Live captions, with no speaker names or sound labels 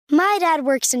My dad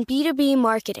works in B2B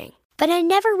marketing, but I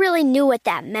never really knew what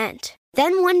that meant.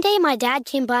 Then one day my dad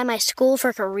came by my school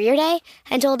for career day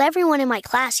and told everyone in my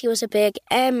class he was a big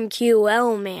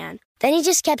MQL man. Then he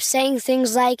just kept saying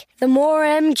things like, the more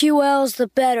MQLs, the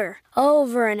better,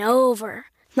 over and over.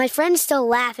 My friends still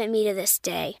laugh at me to this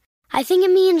day. I think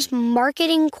it means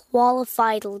marketing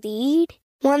qualified lead.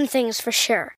 One thing's for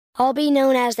sure, I'll be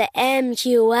known as the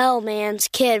MQL man's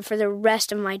kid for the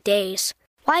rest of my days.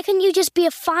 Why couldn't you just be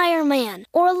a fireman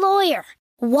or a lawyer?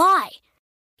 Why?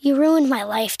 You ruined my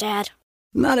life, Dad.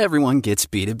 Not everyone gets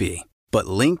B2B, but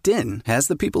LinkedIn has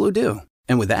the people who do.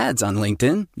 And with ads on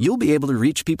LinkedIn, you'll be able to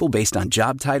reach people based on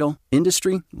job title,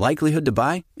 industry, likelihood to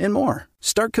buy, and more.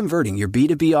 Start converting your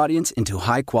B2B audience into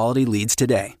high-quality leads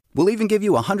today. We'll even give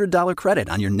you a $100 credit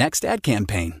on your next ad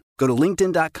campaign. Go to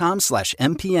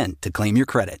linkedin.com/MPN to claim your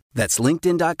credit. That's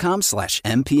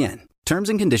linkedin.com/MPN. Terms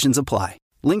and conditions apply.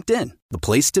 LinkedIn, the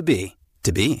place to be,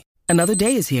 to be. Another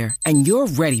day is here, and you're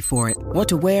ready for it. What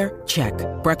to wear? Check.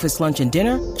 Breakfast, lunch, and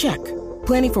dinner? Check.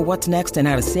 Planning for what's next and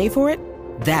how to save for it?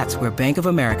 That's where Bank of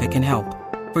America can help.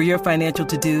 For your financial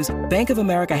to-dos, Bank of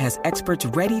America has experts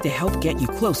ready to help get you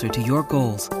closer to your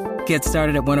goals. Get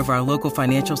started at one of our local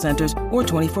financial centers or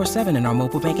 24/7 in our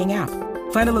mobile banking app.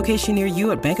 Find a location near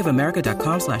you at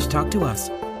bankofamerica.com/talktous.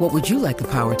 What would you like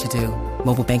the power to do?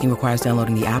 Mobile banking requires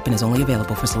downloading the app and is only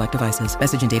available for select devices.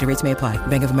 Message and data rates may apply.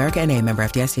 Bank of America N.A., member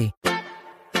FDIC.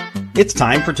 It's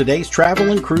time for today's travel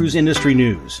and cruise industry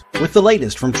news. With the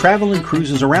latest from travel and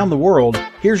cruises around the world,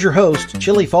 here's your host,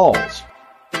 Chillie Falls.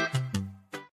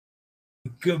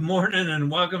 Good morning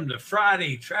and welcome to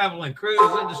Friday Travel and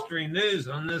Cruise Industry News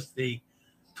on the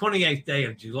 28th day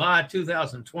of July,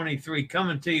 2023,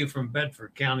 coming to you from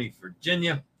Bedford County,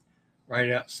 Virginia,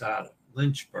 right outside of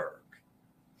Lynchburg.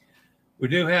 We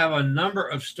do have a number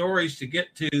of stories to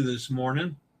get to this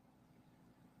morning.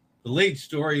 The lead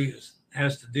story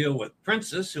has to deal with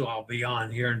Princess, who I'll be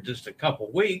on here in just a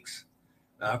couple weeks.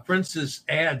 Princess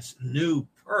adds new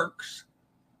perks.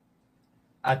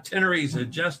 Itineraries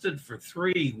adjusted for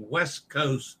 3 West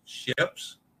Coast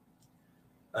ships.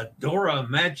 Adora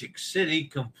Magic City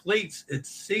completes its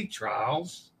sea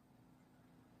trials.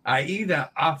 AIDA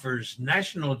offers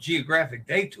National Geographic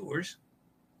day tours.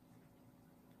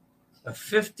 A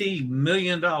 $50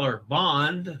 million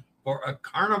bond for a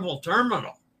Carnival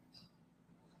terminal.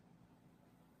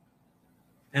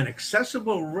 And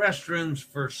accessible restrooms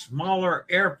for smaller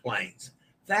airplanes.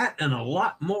 That and a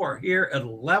lot more here at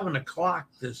 11 o'clock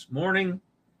this morning.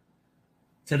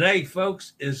 Today,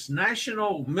 folks, is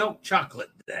National Milk Chocolate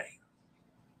Day.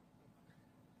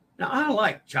 Now, I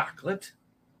like chocolate,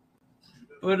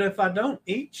 but if I don't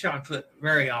eat chocolate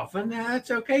very often, that's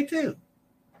okay too.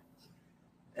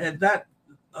 And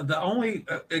the only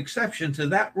exception to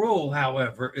that rule,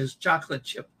 however, is chocolate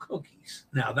chip cookies.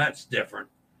 Now, that's different.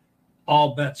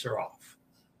 All bets are off.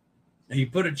 Now, you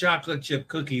put a chocolate chip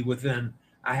cookie within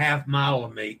a half mile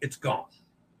of me, it's gone.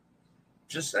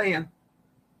 Just saying.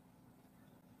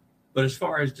 But as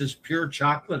far as just pure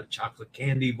chocolate, a chocolate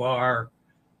candy bar,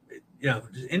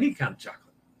 any kind of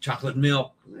chocolate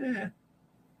milk, no.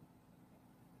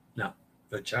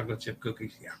 But chocolate chip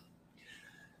cookies, yeah.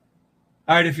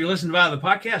 All right, if you're listening via the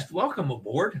podcast, welcome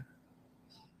aboard.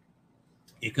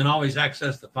 You can always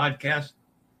access the podcast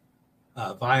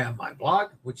via my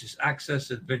blog, which is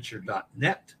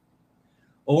accessadventure.net,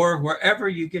 or wherever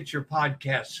you get your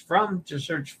podcasts from. Just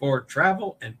search for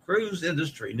Travel and Cruise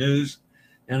Industry News,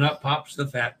 and up pops the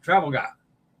Fat Travel Guy.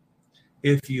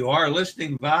 If you are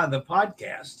listening via the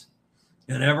podcast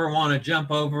and ever want to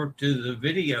jump over to the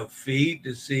video feed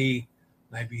to see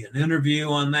maybe an interview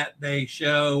on that day's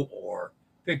show or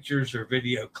pictures or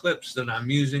video clips that I'm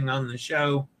using on the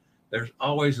show, there's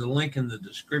always a link in the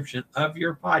description of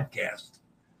your podcast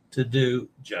to do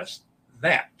just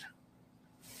that.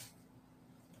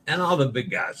 And all the big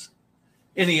guys,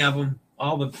 any of them,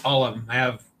 all of them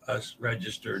have us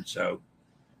registered, so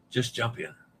just jump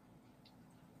in.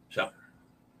 So,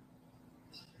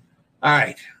 all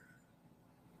right.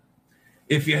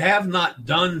 If you have not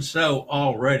done so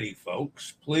already,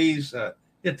 folks, please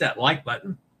hit that like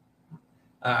button,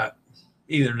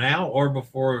 either now or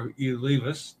before you leave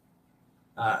us.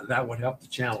 That would help the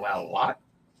channel out a lot.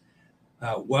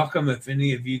 Welcome if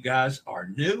any of you guys are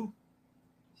new.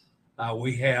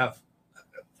 We're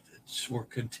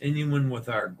continuing with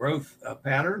our growth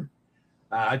pattern.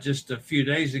 Just a few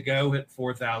days ago hit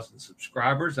 4,000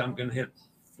 subscribers. I'm going to hit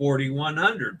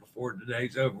 4,100 before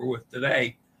today's over with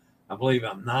today. I believe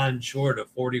I'm 9 short of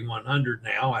 4,100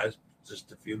 now, as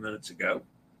just a few minutes ago.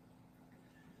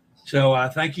 So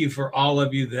thank you for all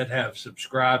of you that have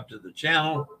subscribed to the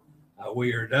channel.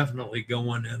 We are definitely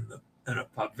going in in a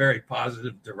very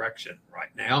positive direction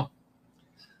right now.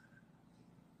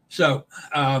 So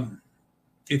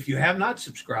if you have not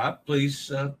subscribed,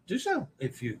 please do so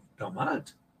if you don't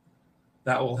mind.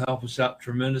 That will help us out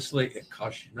tremendously. It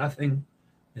costs you nothing.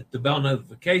 Hit the bell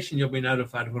notification. You'll be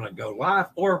notified when I go live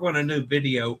or when a new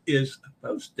video is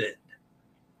posted.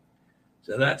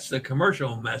 So that's the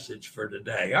commercial message for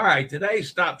today. All right,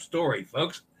 today's top story,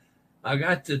 folks. I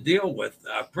got to deal with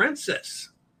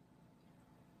Princess.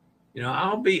 You know,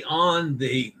 I'll be on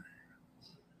the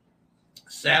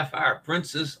Sapphire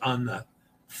Princess on the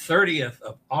 30th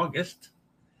of August,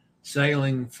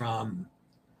 sailing from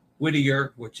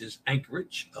Whittier, which is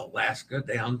Anchorage, Alaska,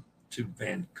 down to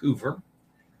Vancouver.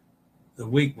 The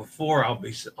week before, I'll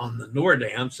be on the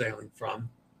Nordam, sailing from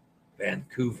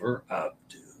Vancouver up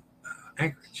to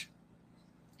Anchorage.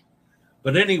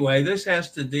 But anyway, this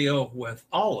has to deal with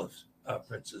all of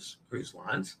Princess Cruise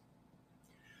Lines.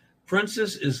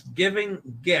 Princess is giving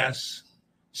guests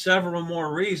several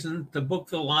more reasons to book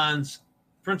the line's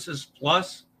Princess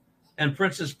Plus and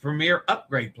Princess Premier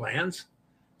upgrade plans,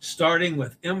 starting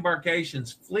with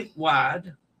embarkations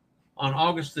fleet-wide on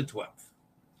August the 12th.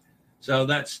 So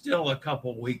that's still a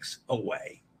couple weeks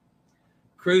away.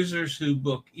 Cruisers who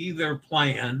book either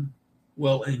plan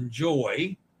will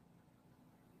enjoy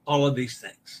all of these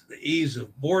things. The ease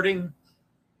of boarding,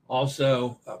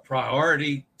 also a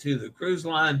priority to the cruise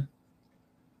line.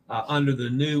 Under the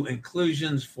new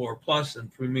inclusions for Plus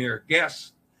and Premier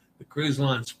guests, the cruise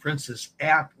line's Princess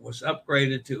app was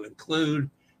upgraded to include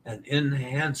an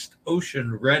enhanced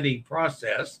ocean-ready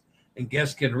process, and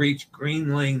guests can reach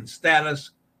green lane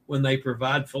status when they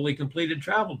provide fully completed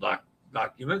travel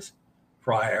documents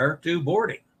prior to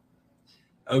boarding.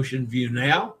 Ocean View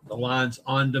Now, the line's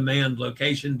on-demand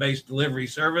location-based delivery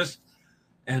service,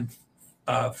 and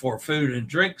for food and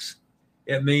drinks,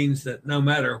 it means that no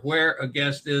matter where a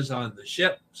guest is on the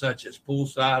ship, such as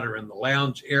poolside or in the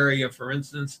lounge area, for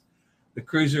instance, the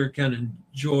cruiser can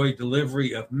enjoy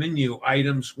delivery of menu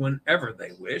items whenever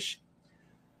they wish.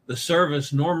 The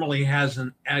service normally has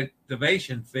an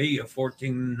activation fee of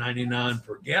 $14.99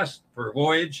 per guest per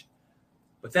voyage,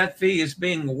 but that fee is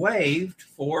being waived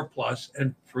for Plus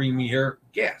and Premier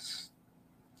guests.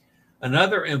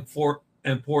 Another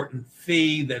important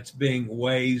fee that's being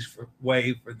waived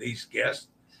for these guests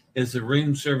is the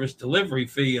room service delivery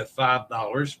fee of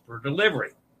 $5 per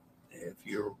delivery. If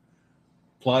you're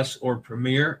Plus or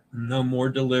Premier, no more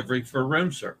delivery for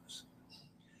room service.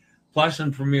 Plus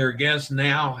and Premier guests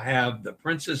now have the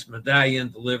Princess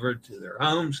Medallion delivered to their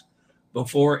homes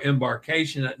before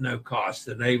embarkation at no cost,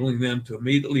 enabling them to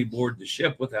immediately board the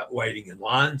ship without waiting in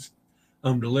lines.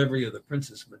 Home delivery of the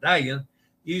Princess Medallion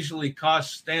usually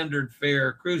costs standard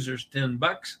fare cruisers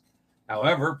 $10.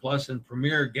 However, Plus and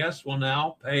Premier guests will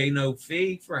now pay no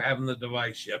fee for having the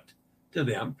device shipped to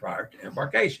them prior to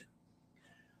embarkation.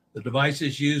 The device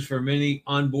is used for many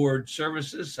onboard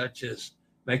services, such as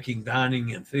making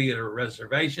dining and theater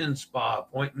reservations, spa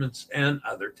appointments, and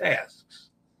other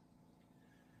tasks.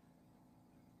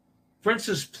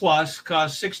 Princess Plus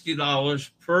costs $60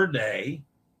 per day.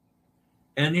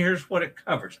 And here's what it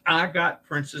covers. I got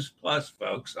Princess Plus,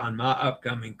 folks, on my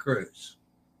upcoming cruise.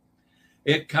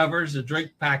 It covers a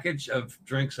drink package of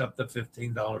drinks up to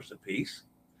 $15 a piece.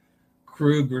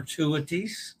 Crew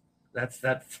gratuities. That's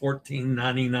that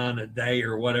 $14.99 a day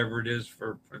or whatever it is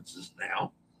for Princess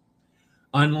now.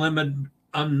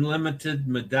 Unlimited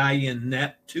Medallion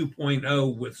Net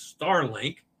 2.0 with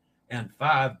Starlink and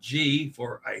 5G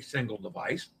for a single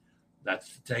device. That's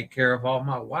to take care of all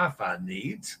my Wi-Fi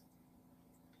needs.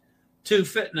 2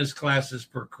 fitness classes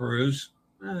per cruise.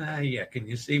 Yeah, can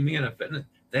you see me in a fitness?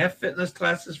 They have fitness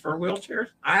classes for wheelchairs?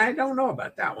 I don't know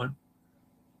about that one,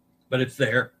 but it's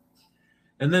there.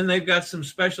 And then they've got some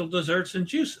special desserts and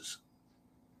juices.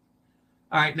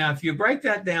 All right, now if you break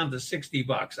that down to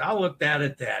 $60, I looked at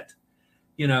it that,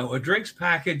 a drinks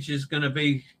package is going to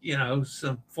be,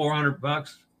 some $400,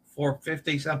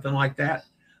 $450, something like that.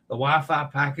 The Wi-Fi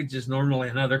package is normally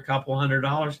another couple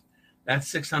 $100.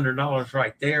 That's $600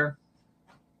 right there.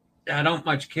 I don't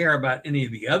much care about any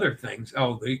of the other things.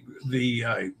 Oh,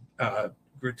 the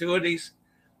gratuities,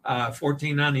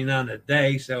 $14.99 a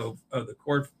day. So the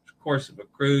course of a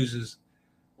cruise is,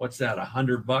 what's that,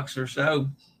 $100 or so?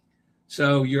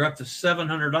 So you're up to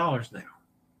 $700 now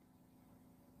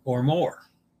or more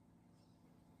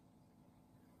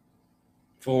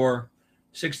for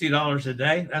 $60 a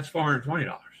day. That's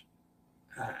 $420.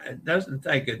 It doesn't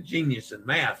take a genius in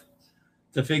math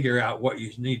to figure out what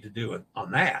you need to do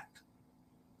on that.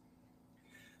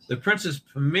 The Princess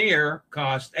Premier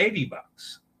cost $80.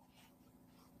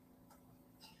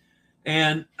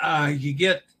 And you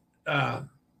get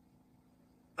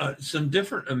some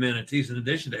different amenities in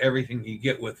addition to everything you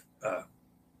get with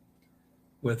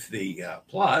the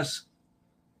Plus.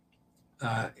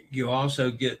 You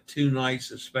also get 2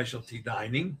 nights of specialty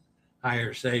dining,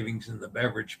 higher savings in the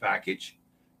beverage package,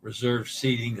 reserved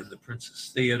seating in the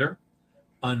Princess Theater,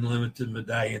 unlimited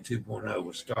Medallion 2.0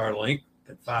 with Starlink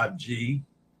and 5G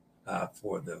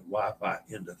for the Wi-Fi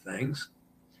end of things,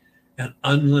 an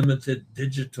unlimited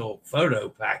digital photo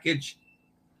package,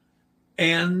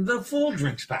 and the full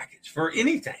drinks package for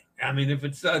anything. I mean, if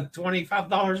it's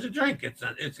 $25 a drink,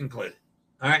 it's included.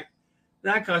 All right.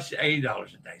 That costs you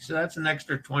 $80 a day. So that's an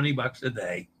extra $20 a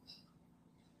day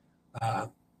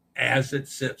as it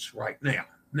sits right now.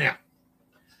 Now,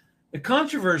 the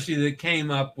controversy that came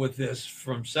up with this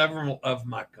from several of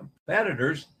my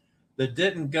competitors that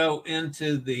didn't go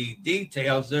into the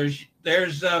details. There's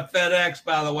FedEx,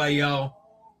 by the way, y'all.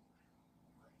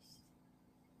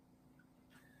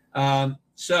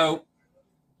 So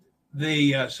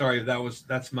the sorry,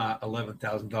 that's my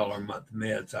 $11,000 a month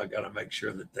meds. I got to make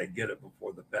sure that they get it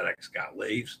before the FedEx guy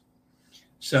leaves.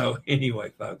 So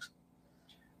anyway, folks,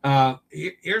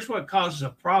 here's what causes a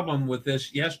problem with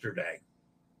this yesterday.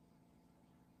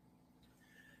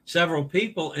 Several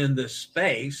people in this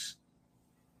space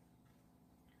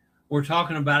were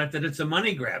talking about it, that it's a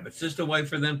money grab. It's just a way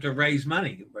for them to raise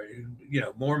money,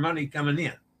 more money coming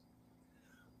in.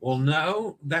 Well,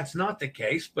 no, that's not the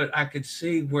case, but I could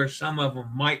see where some of them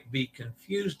might be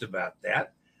confused about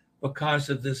that because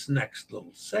of this next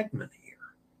little segment here.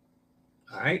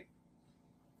 All right.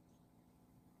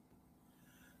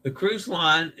 The cruise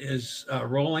line is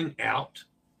rolling out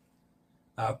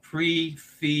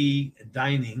pre-fee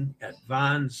dining at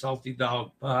Vine, Salty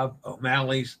Dog Pub,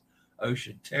 O'Malley's,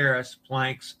 Ocean Terrace,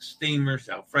 Planks, Steamers,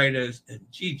 Alfredo's, and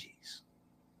Gigi's.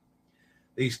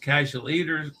 These casual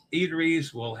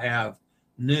eateries will have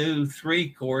new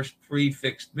 3-course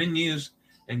prefixed menus,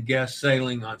 and guests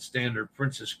sailing on standard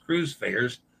Princess Cruise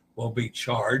fares will be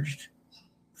charged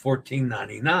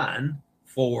 $14.99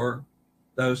 for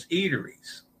those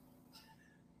eateries.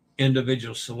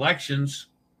 Individual selections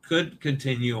could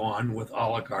continue on with a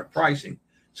la carte pricing.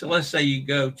 So let's say you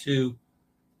go to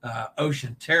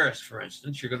Ocean Terrace, for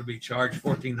instance, you're going to be charged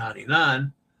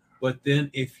 $14.99. But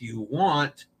then if you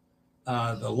want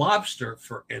the lobster,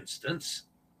 for instance,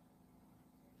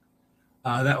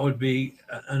 that would be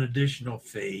an additional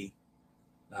fee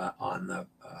on the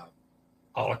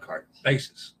a la carte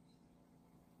basis.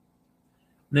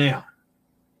 Now,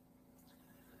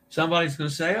 somebody's going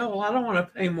to say, oh, well, I don't want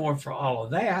to pay more for all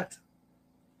of that.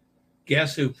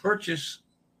 Guess who purchased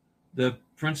the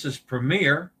Princess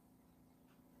Premier?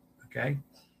 Okay,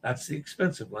 that's the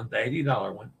expensive one, the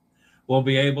 $80 one. Will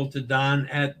be able to dine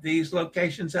at these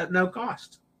locations at no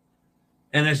cost,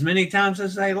 and as many times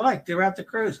as they like throughout the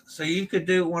cruise. So you could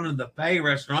do one of the pay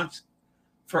restaurants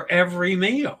for every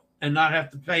meal and not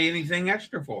have to pay anything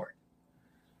extra for it.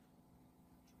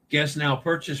 Guests now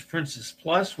purchase Princess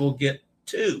Plus will get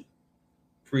 2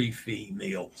 pre-fee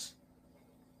meals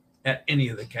at any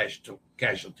of the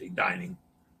casualty dining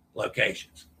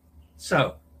locations.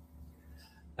 So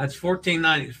that's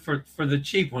 $14.90 for the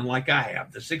cheap one, like I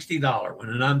have, the $60 one.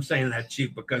 And I'm saying that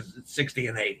cheap because it's $60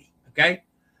 and $80. Okay.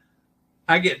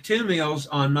 I get 2 meals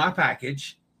on my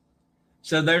package.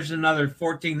 So there's another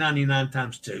 $14.99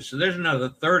 times 2. So there's another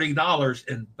 $30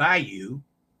 in value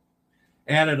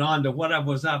added on to what I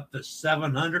was up to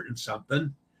 $700 and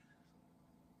something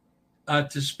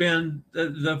to spend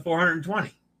the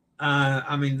 $420.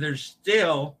 I mean, there's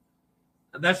still,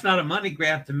 that's not a money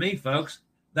grab to me, folks.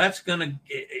 That's going to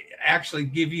actually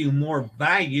give you more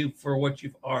value for what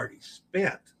you've already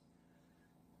spent.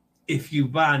 If you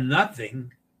buy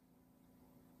nothing,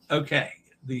 okay,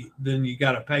 then you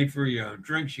got to pay for your own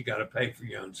drinks. You got to pay for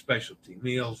your own specialty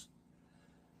meals.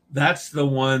 That's the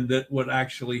one that would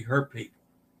actually hurt people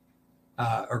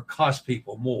or cost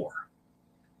people more.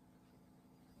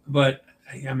 But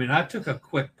I mean, I took a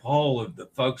quick poll of the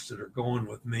folks that are going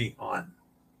with me on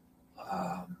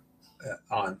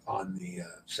the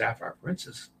Sapphire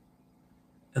Princess,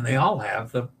 and they all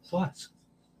have the Plus.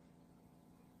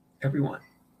 Everyone.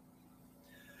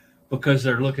 Because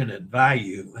they're looking at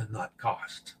value and not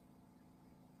cost.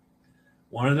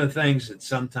 One of the things that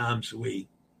sometimes we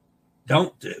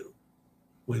don't do,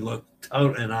 we look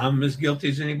total, and I'm as guilty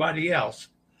as anybody else,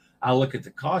 I look at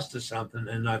the cost of something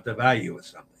and not the value of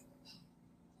something.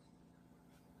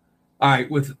 All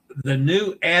right, with the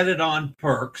new added on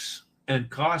perks and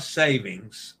cost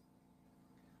savings,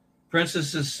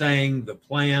 Princess is saying the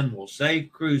plan will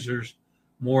save cruisers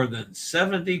more than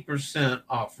 70%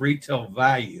 off retail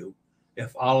value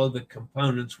if all of the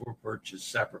components were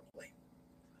purchased separately.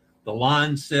 The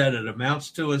line said it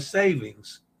amounts to a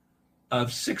savings of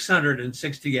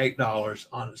 $668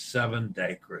 on a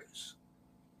 7-day cruise.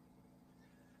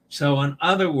 So in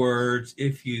other words,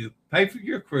 if you pay for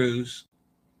your cruise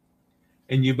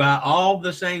and you buy all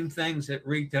the same things at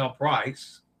retail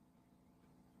price,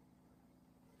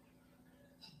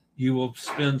 you will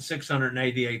spend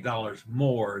 $688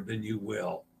 more than you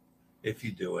will if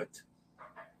you do it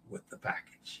with the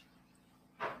package.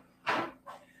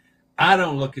 I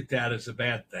don't look at that as a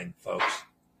bad thing, folks.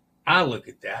 I look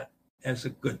at that as a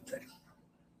good thing.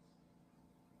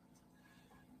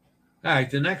 All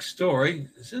right, the next story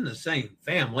is in the same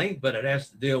family, but it has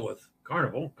to deal with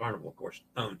Carnival. Carnival, of course,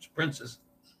 owns Princess.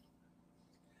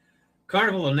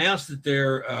 Carnival announced that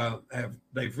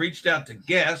they've reached out to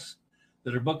guests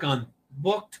that are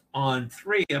booked on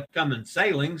 3 upcoming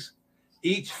sailings,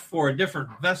 each for a different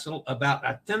vessel, about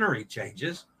itinerary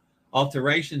changes.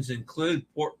 Alterations include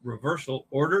port reversal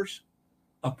orders,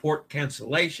 a port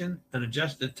cancellation, and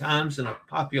adjusted times in a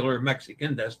popular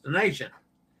Mexican destination.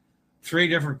 3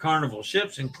 different Carnival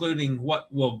ships, including what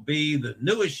will be the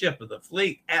newest ship of the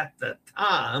fleet at the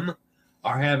time,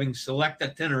 are having select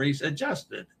itineraries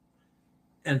adjusted.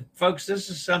 And folks, this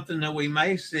is something that we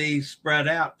may see spread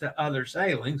out to other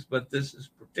sailings, but this is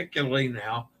particularly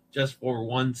now just for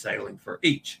one sailing for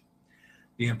each.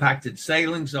 The impacted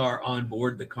sailings are on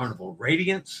board the Carnival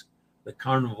Radiance, the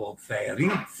Carnival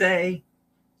Ferice,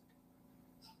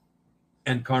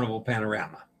 and Carnival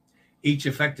Panorama. Each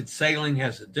affected sailing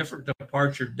has a different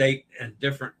departure date and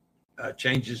different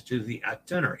changes to the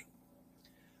itinerary.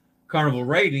 Carnival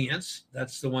Radiance,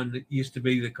 that's the one that used to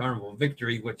be the Carnival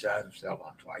Victory, which I've sailed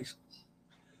on twice,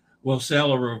 will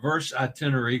sail a reverse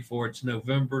itinerary for its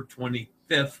November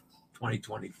 25th,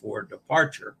 2024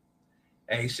 departure,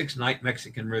 a 6-night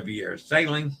Mexican Riviera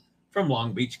sailing from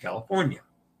Long Beach, California.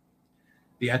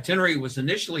 The itinerary was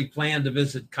initially planned to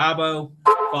visit Cabo,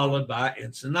 followed by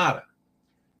Ensenada.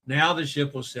 Now the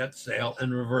ship will set sail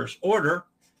in reverse order,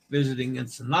 visiting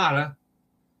Ensenada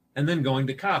and then going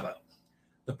to Cabo.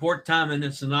 The port time in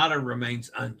Ensenada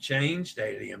remains unchanged,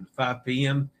 8 a.m. to 5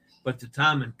 p.m., but the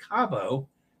time in Cabo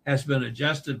has been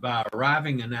adjusted by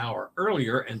arriving an hour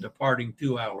earlier and departing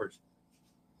 2 hours.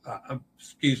 Has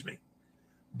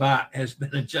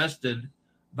been adjusted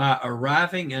by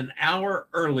arriving an hour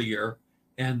earlier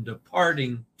and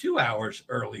departing 2 hours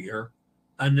earlier,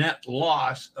 a net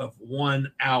loss of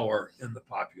 1 hour in the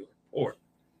popular port.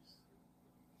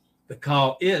 The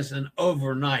call is an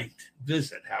overnight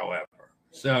visit, however,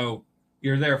 so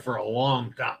you're there for a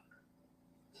long time.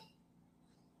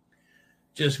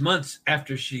 Just months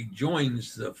after she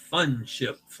joins the Fun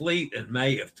Ship fleet in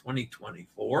May of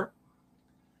 2024,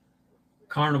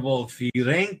 Carnival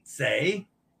Firenze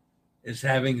is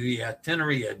having the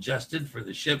itinerary adjusted for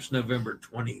the ship's November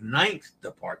 29th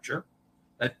departure,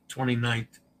 at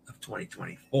 29th of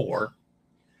 2024.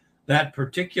 That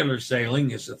particular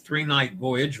sailing is a 3-night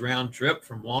voyage round trip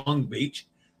from Long Beach,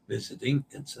 visiting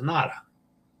Ensenada.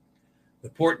 The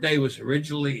port day was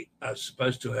originally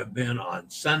supposed to have been on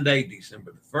Sunday,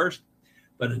 December the 1st,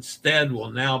 but instead will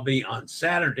now be on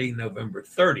Saturday, November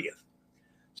 30th.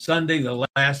 Sunday, the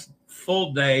last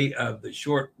full day of the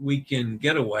short weekend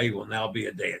getaway, will now be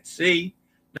a day at sea.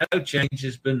 No change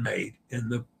has been made in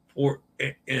the port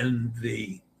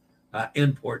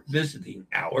in-port visiting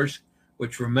hours,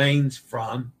 which remains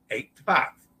from 8 to 5.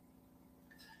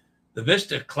 The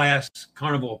Vista class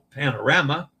Carnival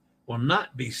Panorama will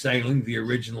not be sailing the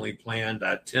originally planned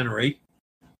itinerary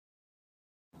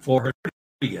for her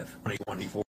 30th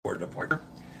 2024 departure.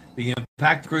 The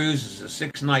Impact Cruise is a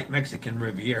 6-night Mexican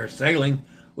Riviera sailing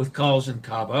with calls in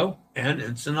Cabo and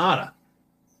Ensenada.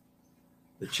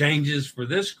 The changes for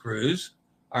this cruise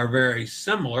are very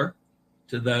similar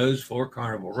to those for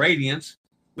Carnival Radiance,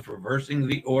 with reversing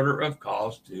the order of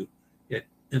calls to hit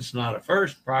Ensenada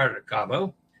first prior to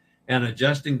Cabo, and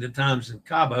adjusting the times in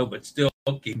Cabo, but still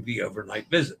keeping the overnight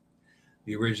visit.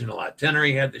 The original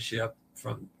itinerary had the ship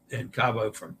in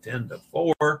Cabo from 10 to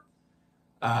 4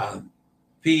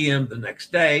 p.m. the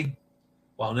next day,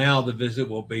 while now the visit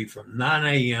will be from 9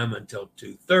 a.m. until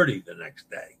 2:30 the next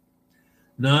day.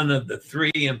 None of the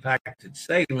 3 impacted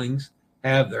sailings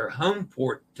have their home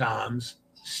port times,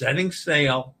 setting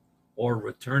sail, or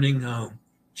returning home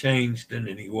changed in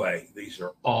any way. These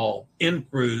are all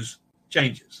in-cruise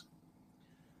changes.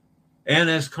 And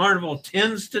as Carnival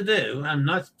tends to do, and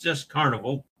not just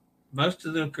Carnival, most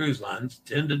of the cruise lines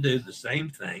tend to do the same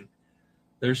thing.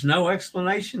 There's no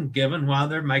explanation given why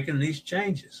they're making these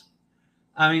changes.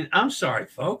 I mean, I'm sorry,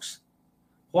 folks.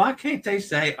 Why can't they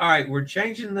say, all right, we're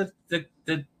changing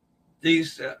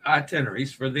these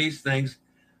itineraries for these things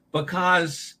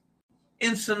because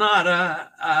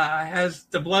Ensenada has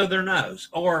to blow their nose,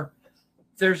 or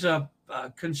there's a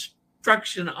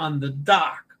construction on the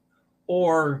dock,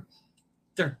 or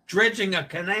they're dredging a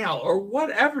canal, or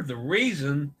whatever the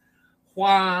reason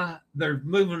why they're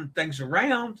moving things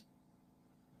around,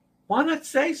 why not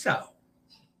say so?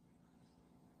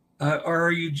 Or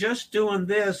are you just doing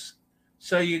this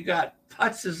so you got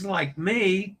putzes like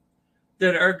me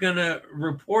that are going to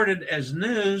report it as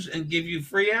news and give you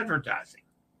free advertising?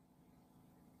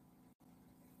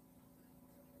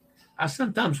 I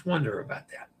sometimes wonder about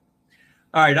that.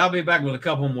 All right, I'll be back with a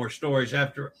couple more stories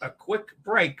after a quick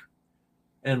break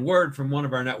and word from one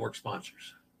of our network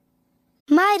sponsors.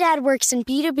 My dad works in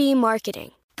B2B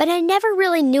marketing, but I never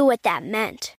really knew what that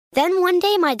meant. Then one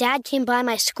day my dad came by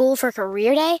my school for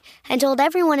career day and told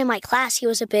everyone in my class he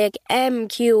was a big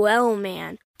MQL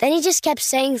man. Then he just kept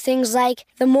saying things like,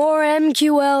 the more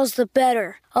MQLs, the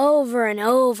better, over and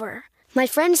over. My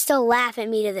friends still laugh at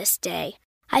me to this day.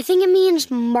 I think it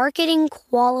means marketing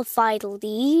qualified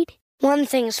lead. One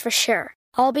thing's for sure,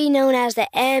 I'll be known as the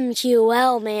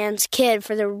MQL man's kid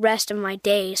for the rest of my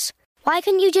days. Why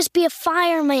couldn't you just be a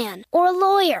fireman or a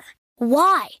lawyer?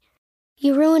 Why?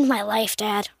 You ruined my life,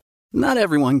 Dad. Not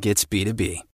everyone gets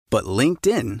B2B, but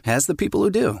LinkedIn has the people who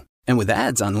do. And with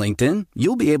ads on LinkedIn,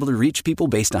 you'll be able to reach people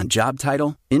based on job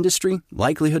title, industry,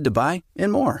 likelihood to buy,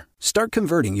 and more. Start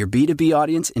converting your B2B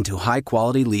audience into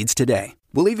high-quality leads today.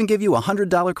 We'll even give you a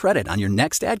 $100 credit on your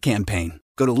next ad campaign.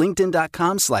 Go to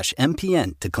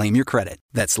linkedin.com/MPN to claim your credit.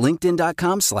 That's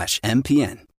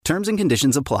linkedin.com/MPN. Terms and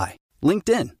conditions apply.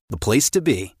 LinkedIn, the place to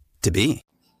be, to be.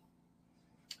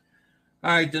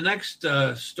 All right, the next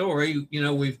story,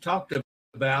 we've talked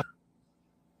about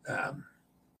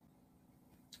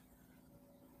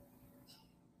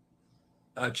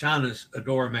China's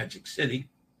Adora Magic City,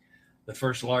 the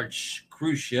first large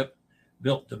cruise ship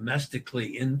built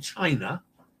domestically in China,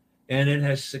 and it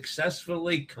has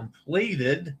successfully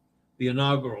completed the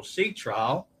inaugural sea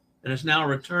trial and has now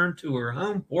returned to her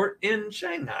home port in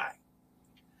Shanghai.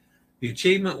 The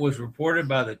achievement was reported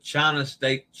by the China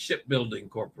State Shipbuilding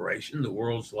Corporation, the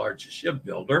world's largest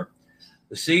shipbuilder.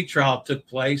 The sea trial took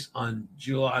place on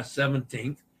July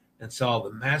 17th and saw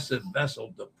the massive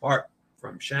vessel depart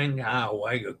from Shanghai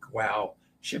Huaiguo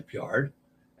Shipyard,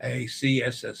 a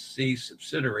CSSC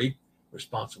subsidiary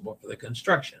responsible for the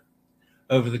construction.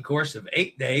 Over the course of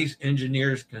 8 days,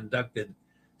 engineers conducted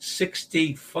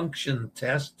 60 function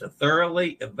tests to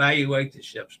thoroughly evaluate the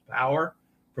ship's power,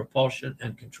 propulsion,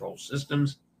 and control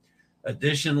systems.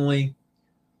 Additionally,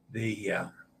 the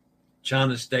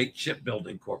China State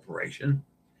Shipbuilding Corporation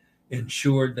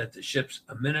ensured that the ship's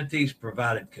amenities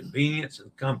provided convenience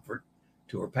and comfort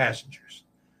to her passengers.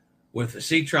 With the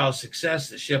sea trial success,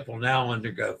 the ship will now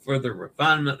undergo further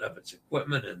refinement of its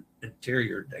equipment and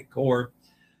interior decor.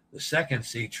 The second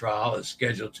sea trial is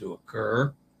scheduled to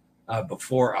occur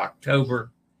before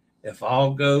October. If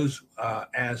all goes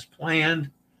as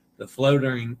planned, the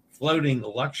floating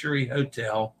luxury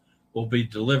hotel will be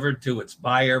delivered to its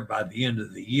buyer by the end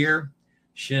of the year.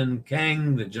 Shin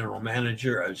Kang, the general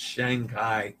manager of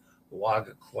Shanghai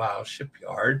Huaiguo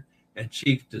Shipyard and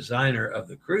chief designer of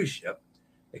the cruise ship,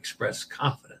 expressed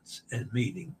confidence in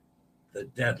meeting the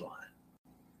deadline.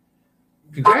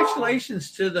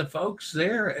 Congratulations to the folks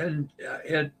there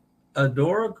at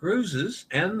Adora Cruises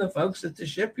and the folks at the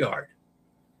shipyard.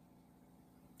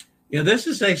 This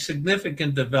is a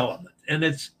significant development, and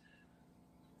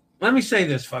let me say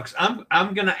this, folks.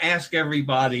 I'm going to ask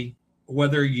everybody,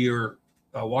 whether you're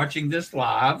watching this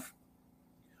live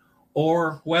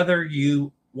or whether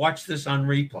you watch this on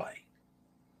replay.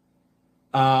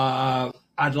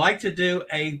 I'd like to do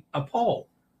a poll.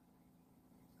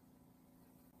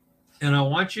 And I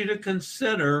want you to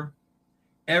consider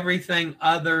everything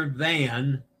other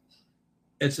than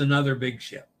it's another big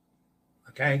ship.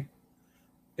 Okay?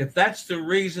 If that's the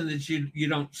reason that you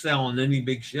don't sell on any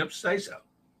big ships, say so.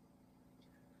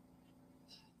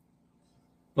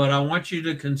 But I want you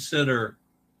to consider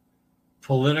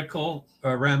political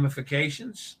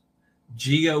ramifications,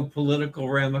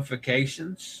 geopolitical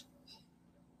ramifications,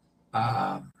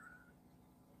 the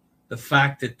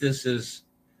fact that this is,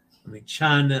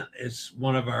 China is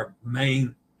one of our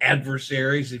main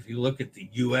adversaries. If you look at the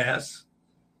U.S.,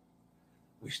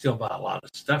 we still buy a lot of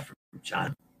stuff from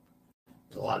China.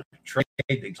 There's a lot of trade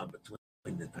between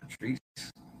the countries.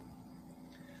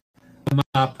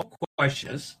 My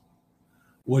question is,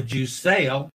 would you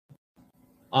sail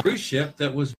on a cruise ship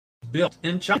that was built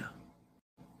in China?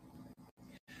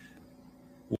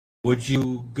 Would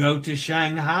you go to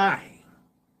Shanghai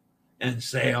and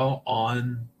sail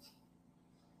on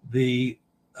the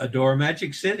Adora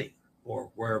Magic City or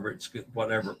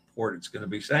whatever port it's going to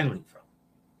be sailing from.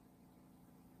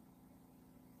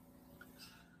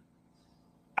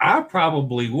 I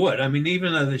probably would. I mean,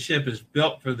 even though the ship is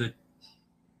built for the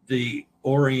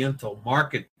Oriental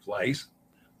marketplace,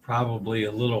 probably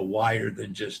a little wider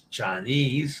than just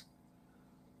Chinese,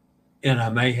 and I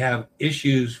may have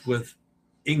issues with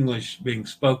English being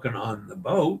spoken on the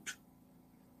boat,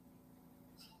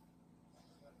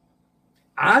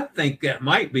 I think that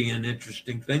might be an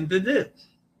interesting thing to do.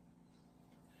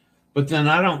 But then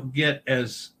I don't get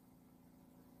as,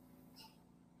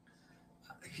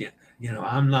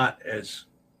 I'm not as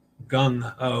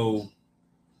gung-ho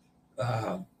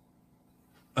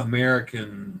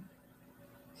American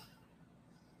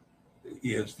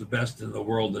is the best in the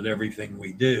world at everything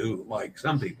we do, like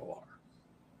some people are.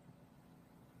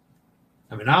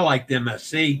 I mean, I liked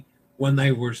MSC when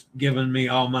they were giving me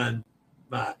all my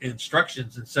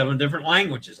instructions in 7 different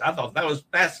languages. I thought that was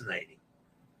fascinating.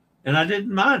 And I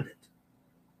didn't mind it.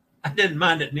 I didn't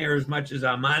mind it near as much as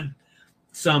I mind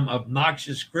some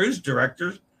obnoxious cruise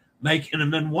directors making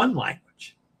them in one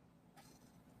language.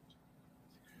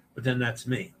 But then that's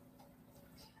me.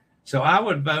 So I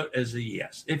would vote as a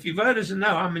yes. If you vote as a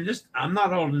no, I'm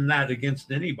not holding that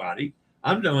against anybody.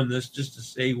 I'm doing this just to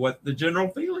see what the general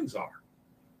feelings are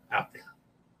out there.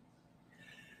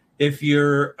 If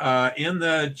you're in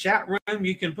the chat room,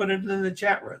 you can put it in the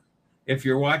chat room. If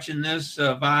you're watching this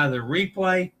via the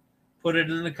replay, put it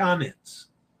in the comments.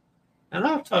 And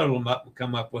I'll total them up and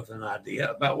come up with an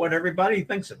idea about what everybody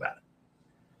thinks about it.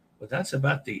 But that's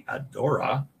about the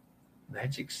Adora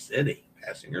Magic City,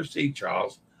 passing her sea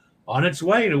trials, on its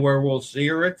way to where we'll see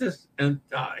her at this, and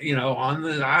on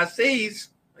the high seas,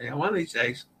 one of these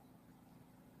days.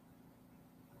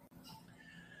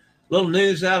 Little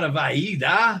news out of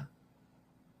AIDA.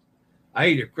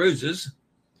 AIDA Cruises, of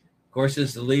course,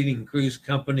 is the leading cruise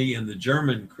company in the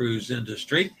German cruise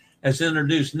industry, has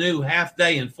introduced new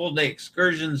half-day and full-day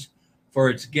excursions for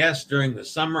its guests during the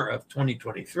summer of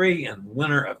 2023 and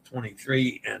winter of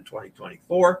 23 and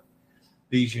 2024.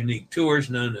 These unique tours,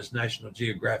 known as National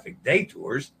Geographic Day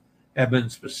Tours, have been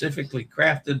specifically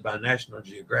crafted by National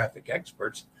Geographic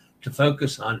experts to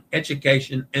focus on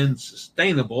education and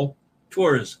sustainable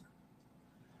tourism.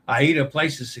 AIDA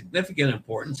places significant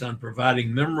importance on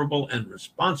providing memorable and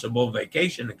responsible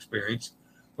vacation experience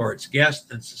for its guests,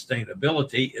 and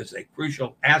sustainability is a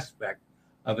crucial aspect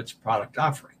of its product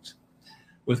offerings.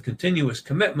 With continuous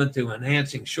commitment to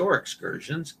enhancing shore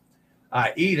excursions,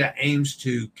 AIDA aims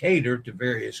to cater to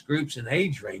various groups and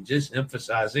age ranges,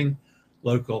 emphasizing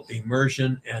local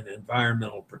immersion and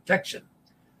environmental protection.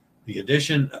 The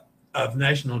addition of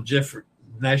National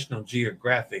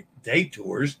Geographic Day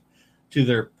Tours to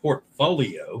their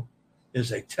portfolio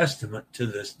is a testament to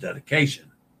this dedication.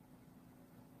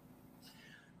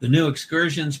 The new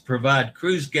excursions provide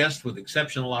cruise guests with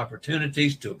exceptional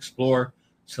opportunities to explore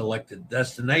selected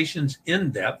destinations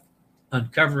in depth,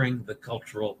 uncovering the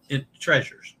cultural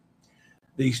treasures.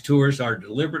 These tours are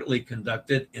deliberately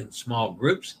conducted in small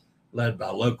groups, led by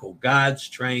local guides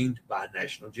trained by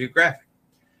National Geographic.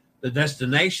 The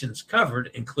destinations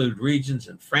covered include regions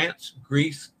in France,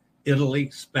 Greece,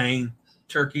 Italy, Spain,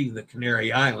 Turkey, the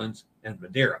Canary Islands, and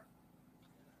Madeira.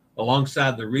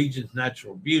 Alongside the region's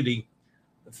natural beauty,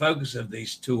 the focus of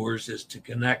these tours is to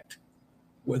connect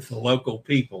with the local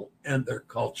people and their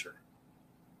culture.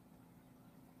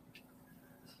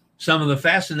 Some of the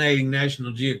fascinating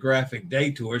National Geographic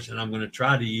Day Tours, and I'm going to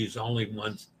try to use only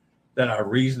ones that I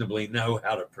reasonably know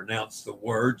how to pronounce the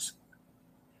words.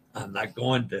 I'm not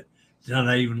going to,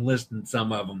 not even listen to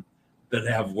some of them that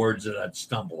have words that I'd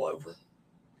stumble over.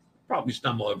 Probably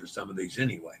stumble over some of these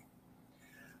anyway.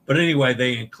 But anyway,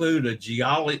 they include I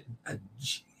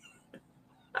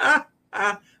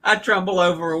tripped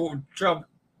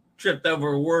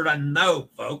over a word I know,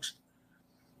 folks.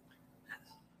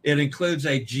 It includes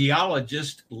a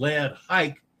geologist-led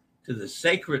hike to the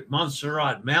sacred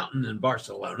Montserrat Mountain in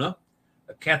Barcelona,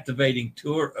 a captivating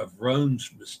tour of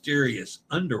Rome's mysterious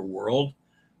underworld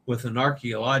with an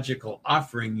archaeological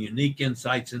offering unique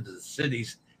insights into the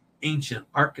city's ancient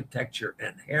architecture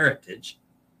and heritage,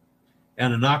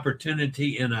 and an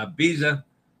opportunity in Ibiza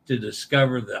to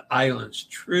discover the island's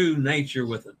true nature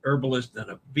with an herbalist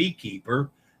and a beekeeper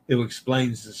who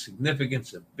explains the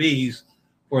significance of bees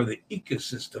for the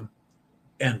ecosystem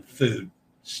and food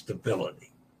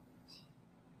stability.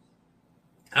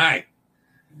 All right.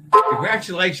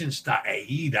 Congratulations to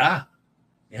AIDA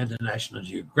and to National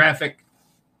Geographic.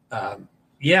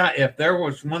 If there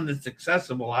was one that's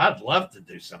accessible, I'd love to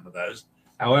do some of those.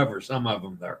 However, some of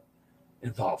them that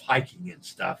involve hiking and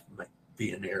stuff might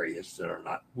be in areas that are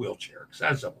not wheelchair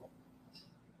accessible.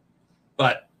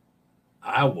 but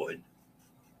I would.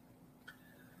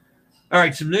 All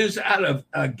right, some news out of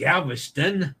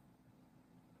Galveston.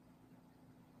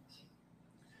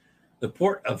 The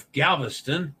Port of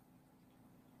Galveston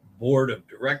Board of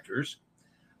Directors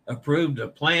approved a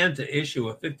plan to issue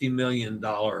a $50 million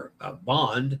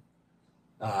bond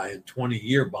in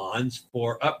 20-year bonds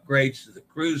for upgrades to the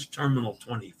Cruise Terminal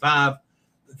 25,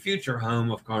 the future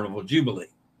home of Carnival Jubilee.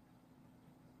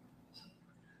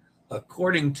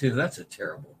 According to, that's a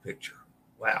terrible picture.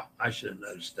 Wow, I should have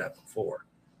noticed that before.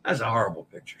 That's a horrible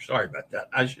picture. Sorry about that.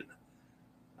 I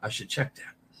should check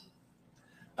that.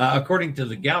 According to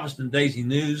the Galveston Daily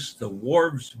News, the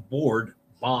Wharves Board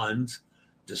bonds,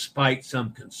 despite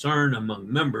some concern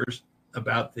among members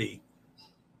about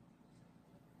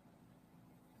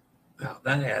wow,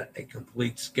 that had a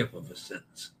complete skip of a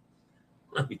sentence.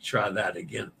 Let me try that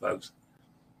again, folks.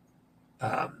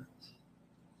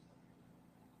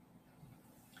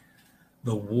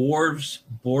 The Wharves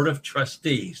Board of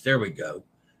Trustees, there we go,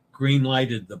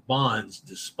 greenlighted the bonds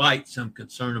despite some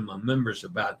concern among members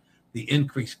about the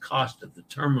increased cost of the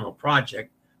terminal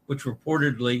project, which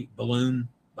reportedly ballooned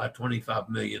by $25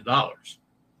 million.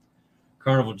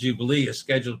 Carnival Jubilee is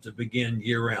scheduled to begin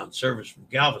year-round service from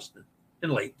Galveston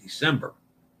in late December.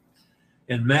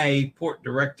 In May, Port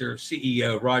Director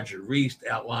CEO Roger Reist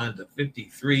outlined a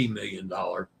 $53 million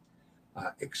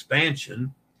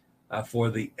expansion for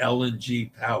the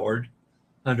LNG-powered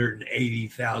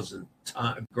 180,000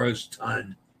 gross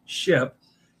ton ship,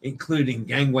 including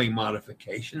gangway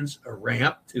modifications, a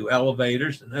ramp, 2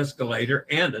 elevators, an escalator,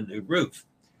 and a new roof.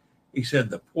 He said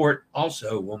the port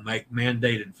also will make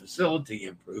mandated facility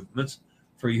improvements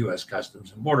for U.S.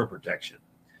 Customs and Border Protection.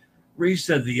 Reist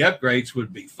said the upgrades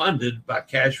would be funded by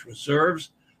cash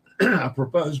reserves, a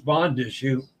proposed bond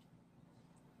issue,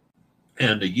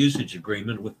 and a usage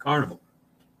agreement with Carnival.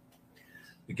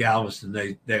 The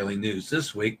Galveston Daily News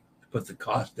this week put the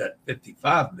cost at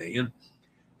 $55 million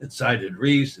and cited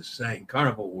Reist as saying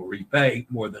Carnival will repay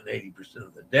more than 80%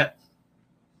 of the debt,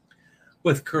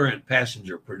 with current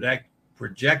passenger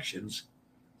projections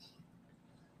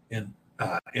and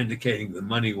indicating the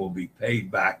money will be paid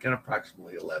back in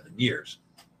approximately 11 years.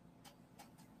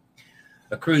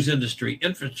 A cruise industry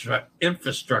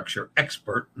infrastructure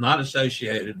expert not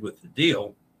associated with the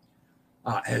deal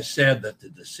has said that the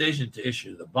decision to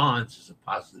issue the bonds is a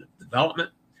positive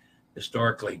development.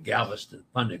 Historically, Galveston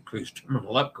funded cruise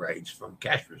terminal upgrades from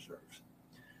cash reserves.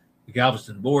 The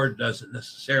Galveston board doesn't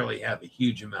necessarily have a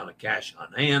huge amount of cash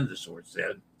on hand, the source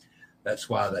said. That's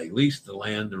why they leased the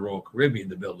land to Royal Caribbean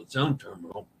to build its own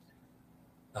terminal.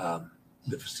 The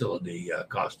facility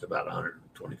cost about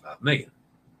 $125 million.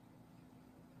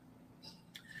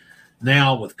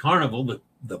 Now, with Carnival,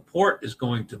 the port is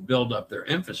going to build up their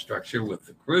infrastructure with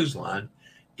the cruise line,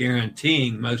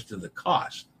 guaranteeing most of the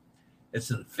cost. It's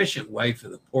an efficient way for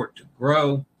the port to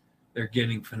grow. They're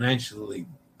getting financially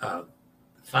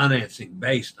financing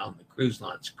based on the cruise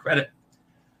line's credit.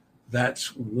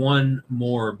 That's one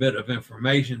more bit of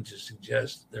information to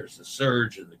suggest there's a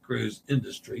surge in the cruise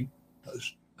industry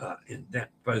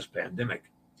post-pandemic.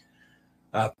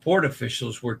 Port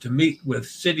officials were to meet with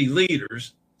city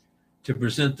leaders to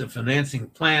present the financing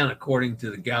plan, according to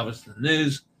the Galveston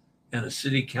News, and a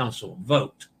city council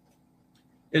vote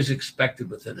is expected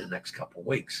within the next couple of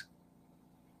weeks.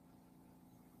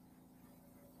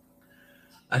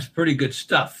 That's pretty good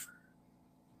stuff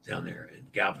down there in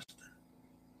Galveston.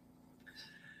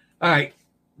 All right,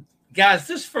 guys,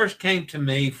 this first came to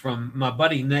me from my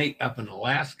buddy Nate up in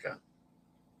Alaska.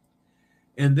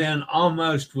 And then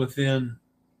almost within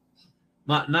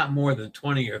not more than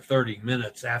 20 or 30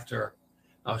 minutes after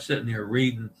I was sitting here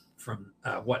reading from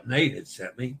what Nate had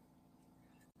sent me,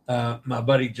 my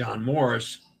buddy John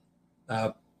Morris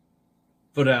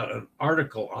put out an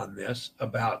article on this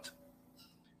about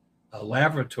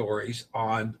lavatories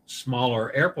on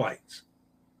smaller airplanes.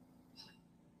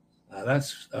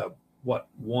 That's what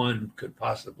one could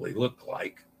possibly look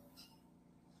like.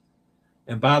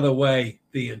 And by the way,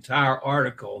 the entire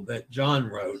article that John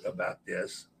wrote about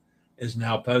this is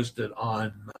now posted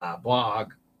on my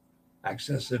blog,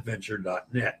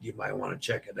 accessadventure.net. You might want to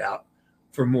check it out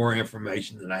for more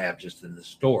information than I have just in the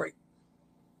story.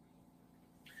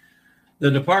 The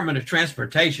Department of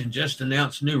Transportation just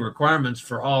announced new requirements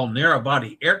for all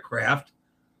narrow-body aircraft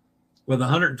with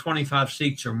 125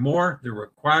 seats or more. The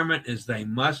requirement is they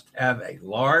must have a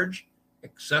large,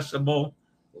 accessible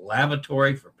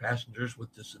lavatory for passengers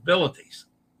with disabilities.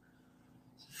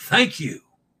 Thank you.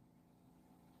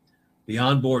 The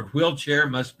onboard wheelchair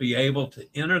must be able to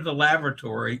enter the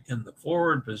lavatory in the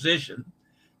forward position,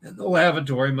 and the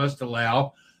lavatory must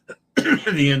allow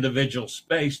the individual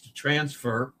space to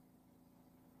transfer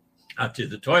to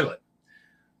the toilet.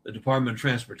 The Department of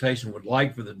Transportation would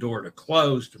like for the door to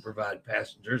close to provide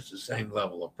passengers the same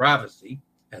level of privacy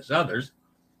as others.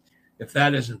 If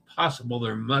that isn't possible,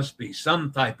 there must be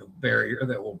some type of barrier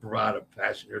that will provide a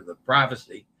passenger the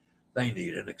privacy they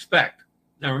need and expect.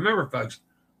 Now, remember, folks,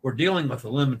 we're dealing with a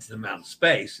limited amount of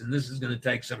space, and this is going to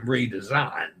take some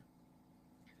redesign.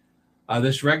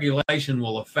 This regulation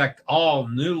will affect all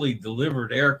newly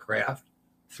delivered aircraft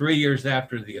 3 years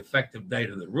after the effective date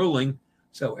of the ruling.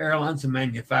 So airlines and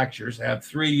manufacturers have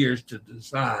 3 years to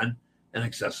design an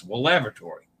accessible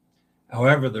lavatory.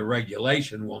 However, the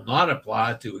regulation will not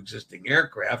apply to existing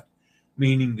aircraft,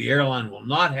 meaning the airline will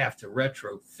not have to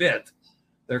retrofit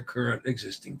their current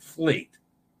existing fleet.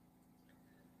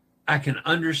 I can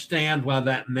understand why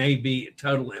that may be a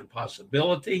total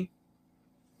impossibility,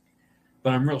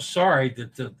 but I'm real sorry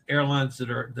that the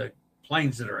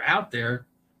planes that are out there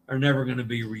are never going to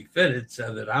be refitted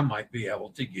so that I might be able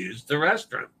to use the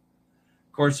restroom.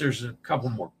 Of course, there's a couple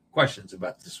more questions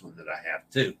about this one that I have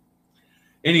too.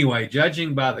 Anyway,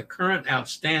 judging by the current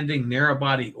outstanding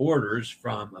narrow-body orders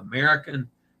from American,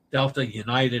 Delta,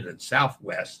 United, and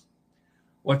Southwest,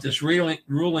 what this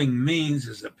ruling means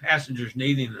is that passengers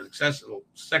needing an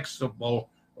accessible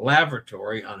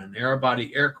lavatory on a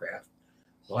narrow-body aircraft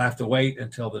will have to wait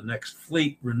until the next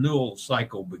fleet renewal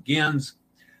cycle begins.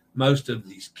 Most of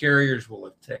these carriers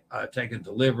will have taken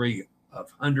delivery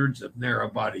of hundreds of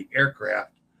narrow-body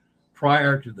aircraft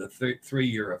prior to the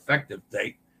 3-year effective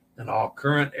date, and all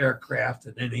current aircraft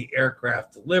and any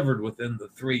aircraft delivered within the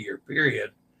 3-year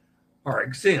period are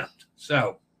exempt.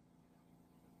 So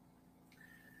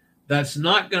that's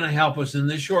not going to help us in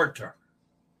the short term.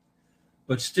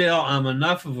 But still, I'm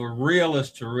enough of a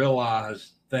realist to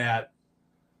realize that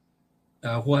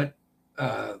what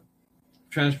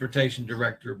Transportation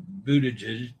Director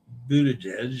Buttigieg,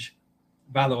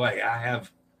 by the way, I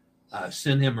have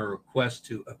sent him a request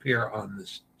to appear on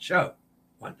this show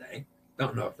one day.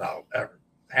 Don't know if that'll ever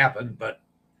happen, but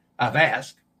I've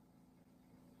asked.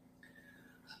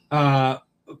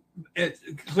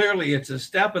 Clearly, it's a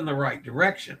step in the right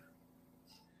direction.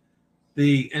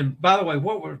 And by the way,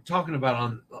 what we're talking about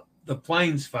on the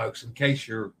planes, folks, in case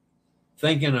you're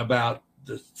thinking about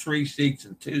the 3 seats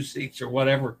and 2 seats or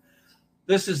whatever,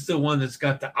 this is the one that's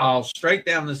got the aisle straight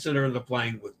down the center of the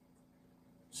plane with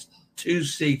 2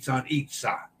 seats on each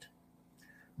side.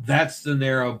 That's the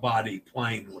narrow body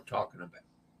plane we're talking about.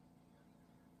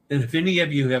 And if any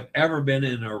of you have ever been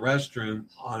in a restroom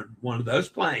on one of those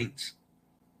planes,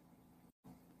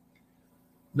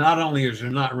 not only is there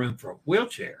not room for a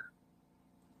wheelchair,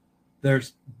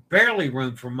 there's barely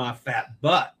room for my fat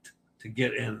butt to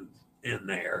get in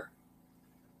there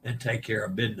and take care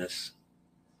of business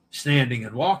standing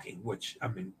and walking, which, I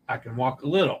mean, I can walk a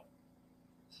little.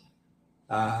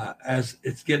 As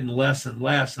it's getting less and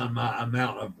less on my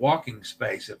amount of walking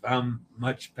space, if I'm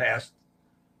much past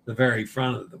the very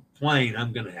front of the plane,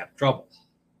 I'm going to have trouble.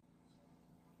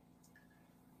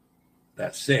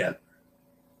 That said,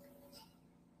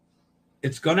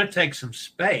 it's going to take some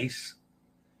space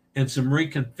and some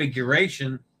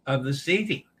reconfiguration of the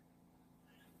seating.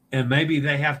 And maybe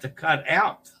they have to cut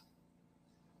out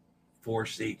 4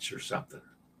 seats or something,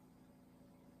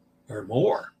 or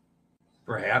more,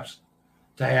 perhaps,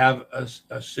 to have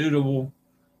a suitable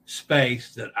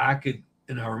space that I could,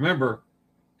 and I remember,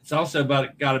 it's also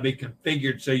got to be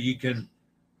configured so you can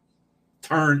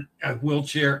turn a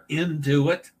wheelchair into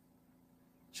it.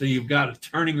 So you've got a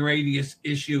turning radius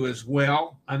issue as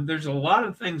well. There's a lot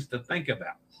of things to think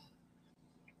about.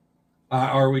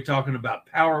 Are we talking about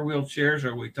power wheelchairs?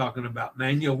 Are we talking about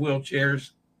manual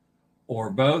wheelchairs,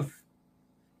 or both?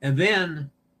 And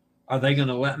then, are they going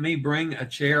to let me bring a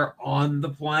chair on the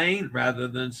plane rather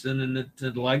than sending it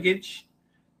to luggage?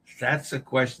 That's a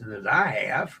question that I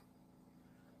have.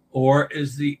 Or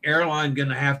is the airline going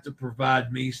to have to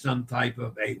provide me some type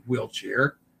of a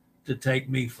wheelchair to take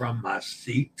me from my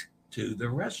seat to the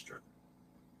restroom?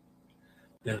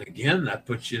 Then again, that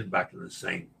puts you back in the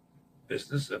same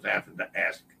business of having to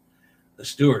ask the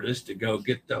stewardess to go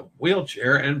get the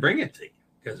wheelchair and bring it to you.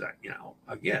 Because,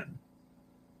 again,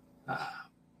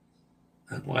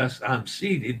 unless I'm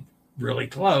seated really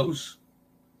close,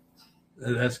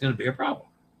 that's going to be a problem.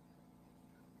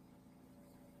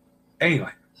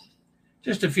 Anyway,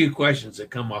 just a few questions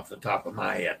that come off the top of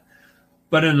my head.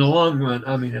 But in the long run,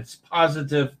 I mean, it's a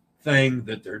positive thing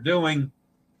that they're doing.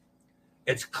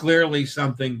 It's clearly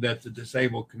something that the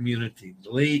disabled community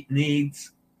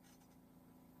needs.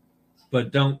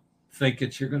 But don't think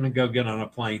that you're going to go get on a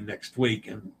plane next week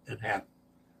and have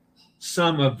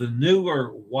some of the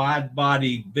newer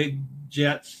wide-body big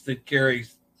jets that carry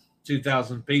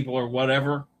 2,000 people or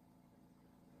whatever,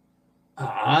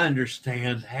 I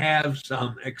understand have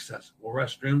some accessible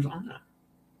restrooms on them.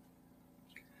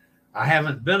 I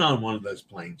haven't been on one of those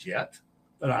planes yet,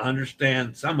 but I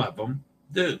understand some of them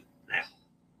do now.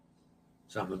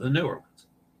 Some of the newer ones.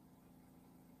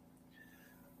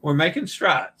 We're making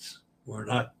strides. We're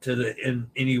not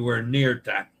anywhere near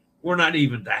time. We're not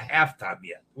even to halftime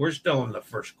yet. We're still in the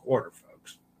first quarter,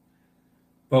 folks.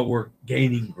 But we're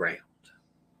gaining ground.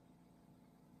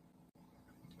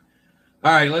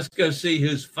 All right, let's go see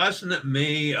who's fussing at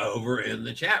me over in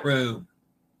the chat room.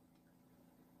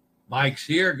 Mike's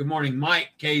here. Good morning,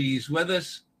 Mike. Katie's with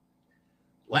us.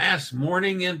 Last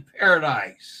morning in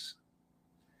paradise.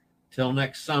 Till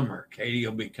next summer. Katie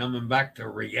will be coming back to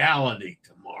reality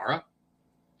tomorrow.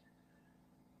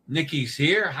 Nikki's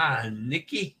here. Hi,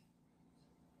 Nikki.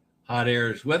 Hot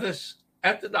Air is with us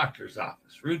at the doctor's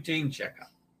office. Routine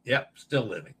checkup. Yep, still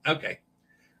living. Okay.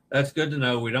 That's good to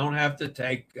know. We don't have to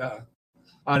take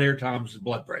Hot Air Tom's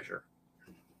blood pressure.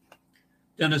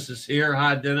 Dennis is here.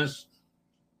 Hi, Dennis.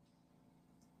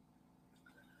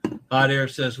 Hot Air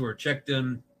says we're checked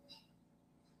in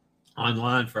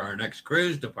online for our next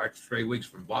cruise. Departs 3 weeks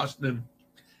from Boston,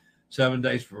 7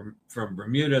 days from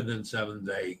Bermuda, then 7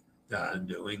 day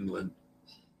New England,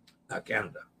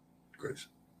 Canada cruise.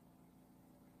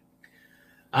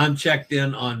 I'm checked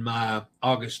in on my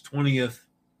August 20th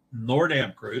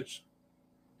Nordam cruise.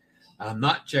 I'm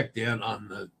not checked in on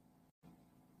the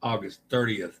August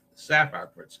 30th Sapphire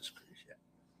Princess cruise yet.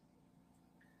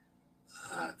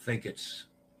 I think is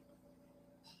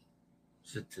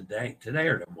it today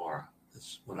or tomorrow?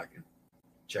 That's when I can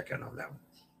check in on that one.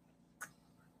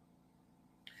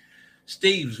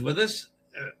 Steve's with us.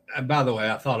 By the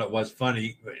way, I thought it was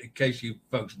funny, in case you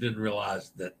folks didn't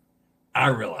realize that I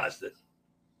realized it,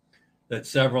 that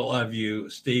several of you,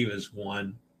 Steve is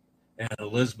one, and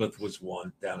Elizabeth was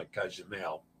one down at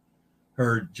Cozumel,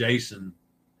 heard Jason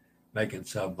making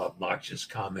some obnoxious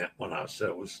comment when I said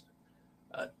it was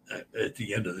at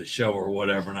the end of the show or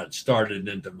whatever, and I'd started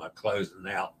into my closing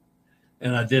out.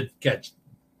 And I did catch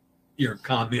your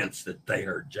comments that they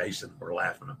heard Jason were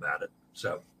laughing about it.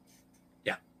 So,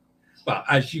 yeah. Well,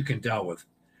 as you can tell with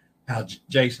how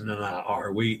Jason and I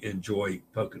are, we enjoy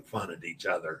poking fun at each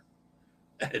other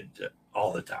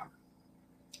all the time.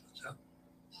 So,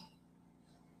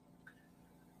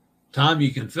 Tom,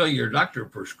 you can fill your doctor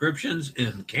prescriptions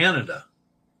in Canada.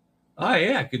 Oh,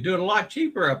 yeah, I could do it a lot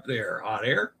cheaper up there, Hot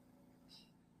Air.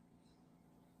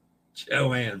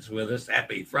 Joanne's with us.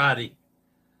 Happy Friday.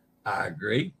 I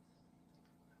agree.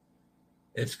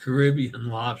 It's Caribbean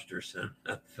lobster, son.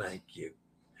 Thank you.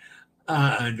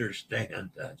 I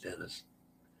understand, Dennis.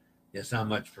 Yes, I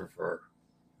much prefer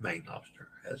Maine lobster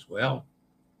as well.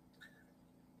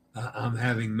 I'm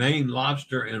having Maine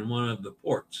lobster in one of the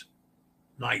ports.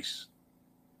 Nice.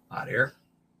 Hot Air.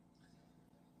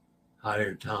 Hot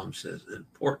Air Tom says in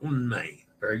Portland, Maine.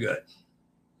 Very good.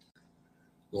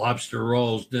 Lobster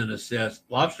rolls, Dennis says.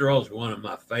 Lobster rolls are one of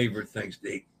my favorite things to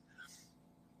eat.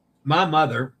 My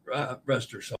mother,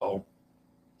 rest her soul,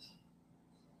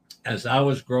 as I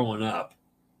was growing up,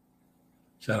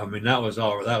 so I mean that was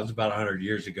about 100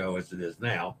 years ago as it is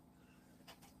now.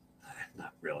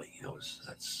 Not really.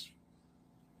 That's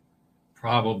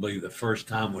probably the first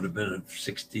time would have been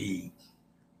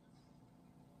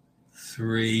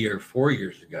 63 or 4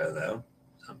 years ago, though,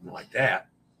 something like that.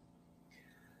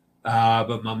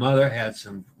 But my mother had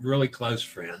some really close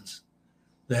friends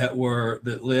that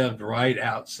lived right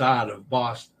outside of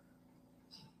Boston.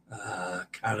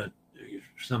 Kind of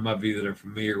some of you that are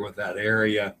familiar with that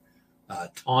area,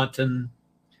 Taunton,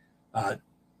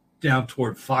 down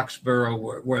toward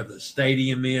Foxborough, where the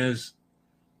stadium is,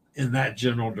 in that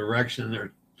general direction.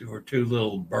 There were two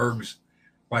little burgs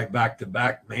right back to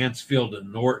back, Mansfield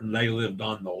and Norton. They lived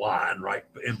on the line right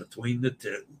in between the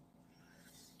two.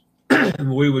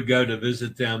 And we would go to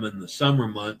visit them in the summer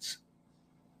months.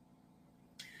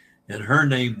 And her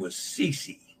name was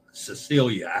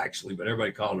Cecilia, actually, but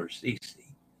everybody called her Cece.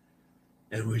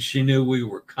 And when she knew we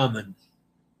were coming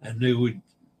and knew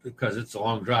because it's a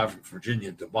long drive from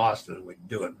Virginia to Boston, and we'd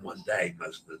do it in one day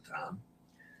most of the time,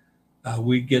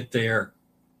 we'd get there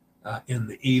in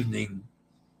the evening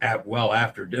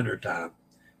after dinner time,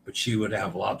 but she would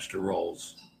have lobster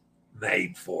rolls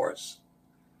made for us.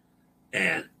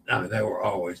 And I mean, they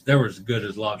were as good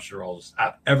as lobster rolls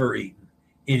I've ever eaten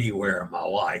anywhere in my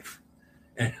life.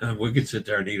 And we could sit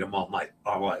there and eat them all night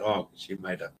long. She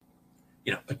made a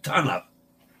ton of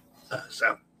them.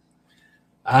 So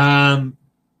I'm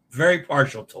very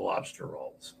partial to lobster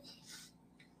rolls.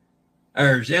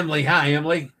 There's Emily. Hi,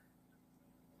 Emily.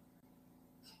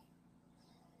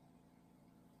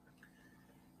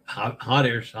 Hot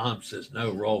Air Tom says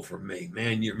no roll for me.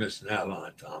 Man, you're missing out on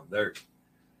it, Tom.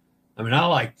 I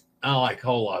like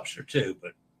whole lobster too,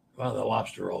 but the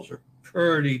lobster rolls are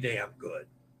pretty damn good.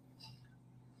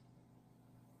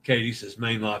 Katie says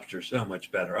Maine lobster is so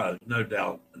much better. No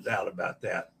doubt about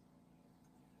that.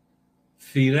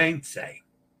 Firenze.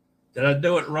 Did I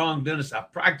do it wrong, Dennis? I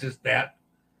practiced that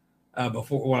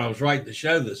before when I was writing the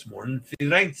show this morning.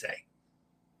 Firenze.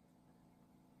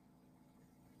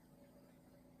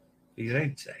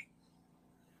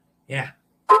 Yeah.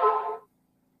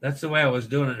 That's the way I was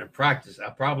doing it in practice.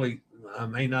 I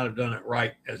may not have done it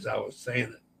right as I was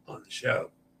saying it on the show.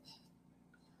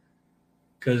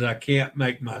 Because I can't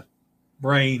make my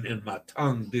brain and my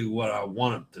tongue do what I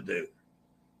want them to do.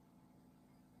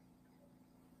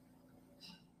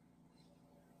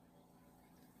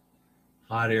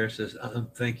 Hot Air says, I'm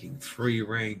thinking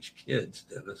free-range kids,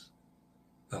 Dennis.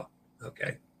 Oh,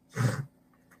 okay.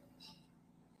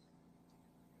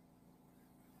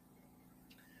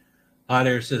 Hot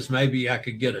Air says, maybe I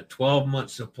could get a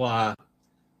 12-month supply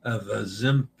of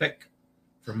Ozempic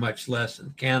for much less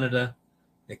in Canada.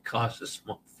 It costs a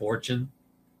small fortune.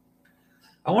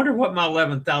 I wonder what my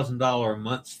 $11,000 a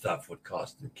month stuff would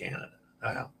cost in Canada.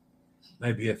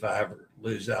 Maybe if I ever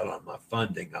lose out on my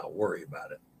funding, I'll worry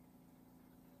about it.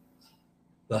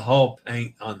 The hull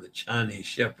paint on the Chinese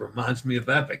ship reminds me of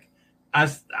Epic. I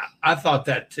thought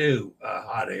that too,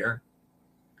 Hot Air.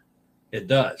 It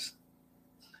does.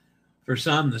 For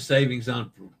some, the savings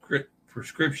on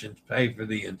prescriptions pay for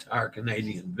the entire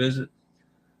Canadian visit.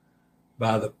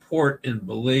 By the port in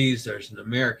Belize, there's an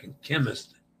American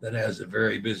chemist that has a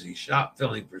very busy shop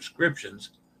filling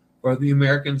prescriptions for the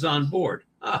Americans on board.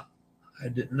 I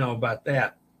didn't know about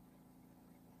that.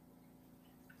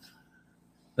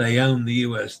 They own the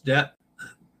U.S. debt.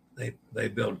 Their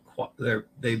build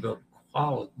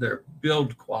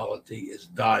quality is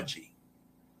dodgy.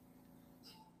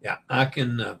 Yeah, I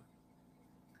can.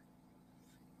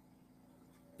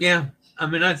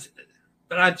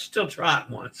 But I'd still try it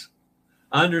once.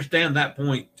 I understand that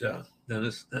point,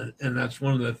 Dennis, and that's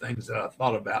one of the things that I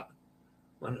thought about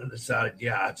when I decided,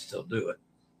 I'd still do it.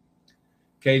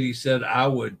 Katie said I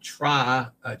would try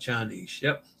a Chinese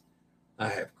ship. I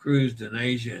have cruised in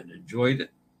Asia and enjoyed it.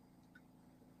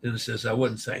 Dennis says I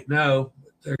wouldn't say no,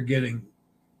 but they're getting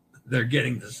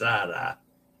the side eye.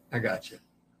 I got you.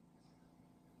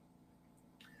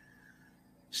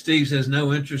 Steve says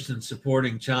no interest in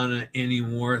supporting China any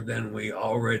more than we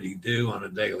already do on a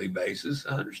daily basis.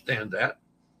 I understand that.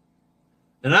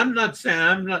 And I'm not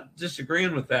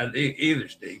disagreeing with that either,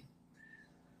 Steve.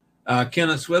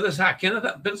 Kenneth's with us. Hi, Kenneth,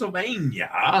 up in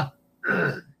Pennsylvania.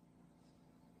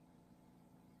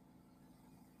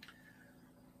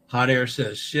 Hot Air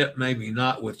says ship maybe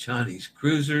not with Chinese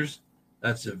cruisers.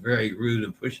 That's a very rude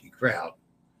and pushy crowd.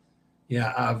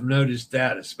 Yeah, I've noticed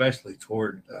that, especially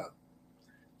toward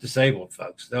disabled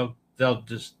folks. They'll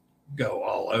just go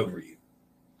all over you.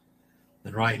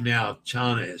 And right now,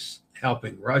 China is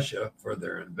helping Russia for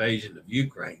their invasion of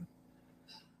Ukraine.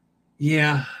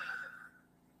 Yeah,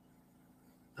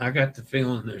 I got the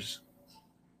feeling there's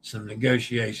some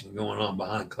negotiation going on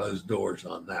behind closed doors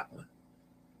on that one.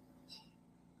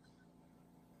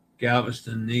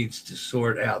 Galveston needs to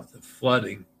sort out the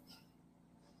flooding.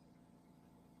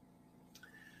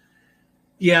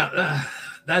 Yeah,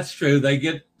 that's true. They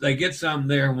get some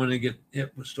there when they get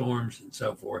hit with storms and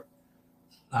so forth.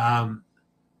 And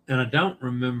I don't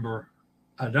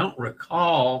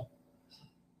recall.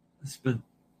 It's been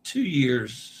 2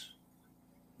 years.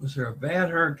 Was there a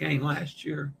bad hurricane last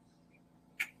year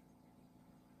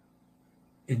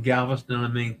in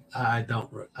Galveston? I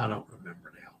don't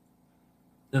remember now.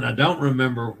 And I don't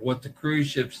remember what the cruise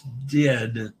ships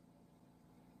did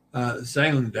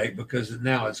sailing date, because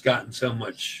now it's gotten so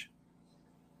much,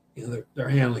 they're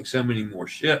handling so many more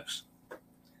ships.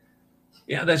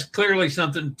 Yeah, that's clearly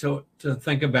something to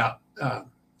think about.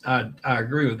 I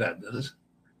agree with that, Dennis.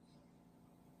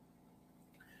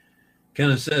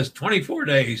 Kenneth says 24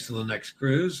 days to the next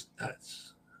cruise.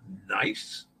 That's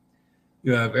nice.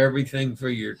 You have everything for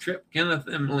your trip, Kenneth.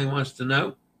 Emily wants to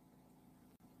know.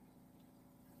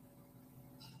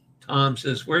 Tom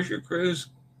says, where's your cruise?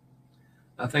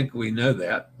 I think we know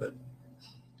that, but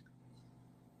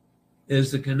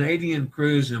is the Canadian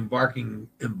cruise embarking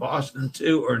in Boston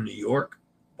too, or New York?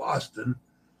 Boston.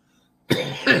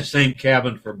 Same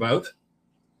cabin for both.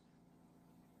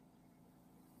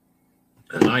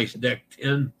 A nice deck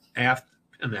 10 aft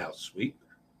penthouse suite.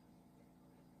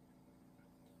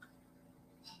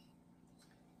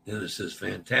 And this is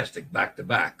fantastic back to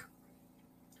back.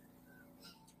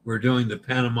 We're doing the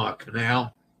Panama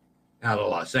Canal out of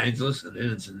Los Angeles, and then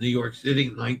it's in New York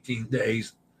City, 19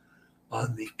 days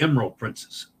on the Emerald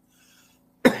Princess.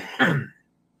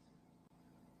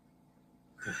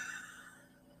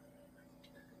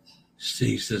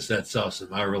 Steve says, that's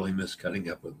awesome. I really miss cutting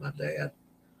up with my dad.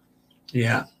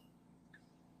 Yeah.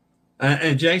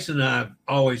 And Jason and I have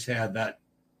always had that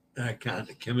kind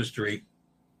of chemistry.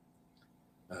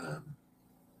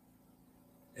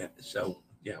 So,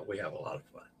 yeah, we have a lot of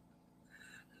fun.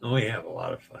 We have a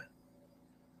lot of fun.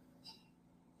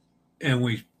 And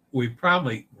we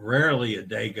probably rarely a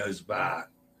day goes by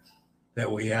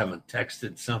that we haven't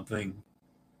texted something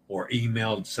or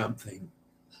emailed something,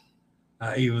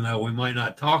 even though we might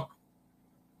not talk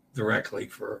directly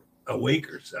for a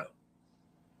week or so.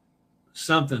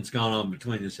 Something's gone on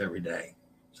between us every day.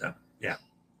 So, yeah,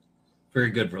 very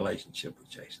good relationship with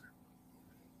Jason.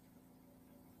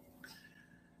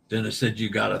 Dennis said you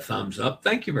got a thumbs up.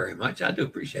 Thank you very much. I do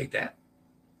appreciate that.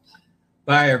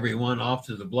 Bye, everyone. Off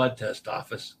to the blood test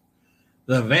office.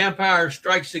 The vampire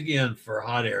strikes again for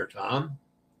hot air, Tom.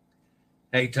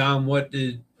 Hey, Tom, what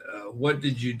did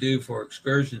you do for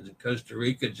excursions in Costa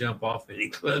Rica? Jump off any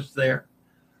cliffs there?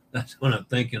 That's what I'm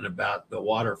thinking about, the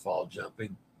waterfall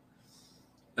jumping.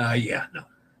 Yeah, no.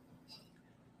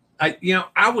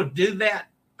 I would do that,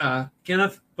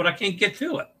 Kenneth, but I can't get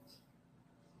to it.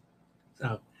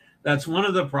 So that's one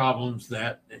of the problems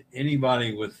that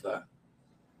anybody with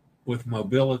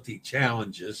mobility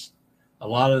challenges, a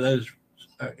lot of those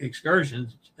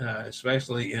excursions,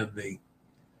 especially in the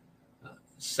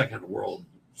second world,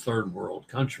 third world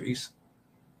countries,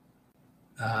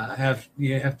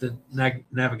 you have to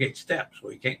navigate steps.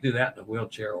 Well, you can't do that in a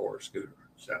wheelchair or a scooter.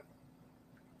 So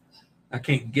I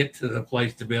can't get to the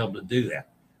place to be able to do that.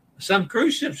 Some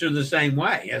cruise ships are the same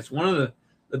way. It's one of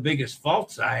the biggest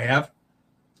faults I have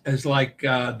is like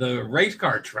the race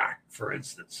car track, for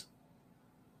instance.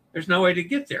 There's no way to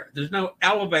get there. There's no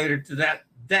elevator to that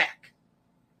deck.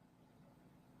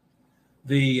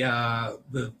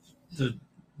 The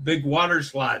big water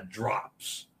slide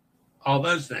drops, all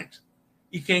those things.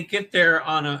 You can't get there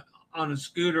on a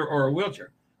scooter or a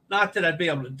wheelchair. Not that I'd be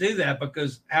able to do that,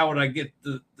 because how would I get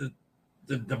the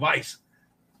device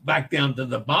back down to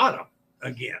the bottom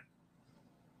again?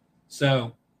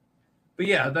 So, but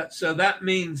yeah, that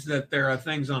means that there are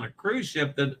things on a cruise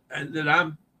ship that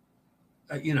I'm,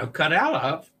 cut out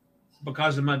of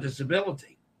because of my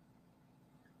disability.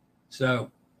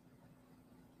 So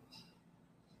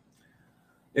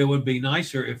it would be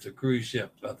nicer if the cruise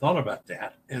ship thought about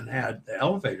that and had the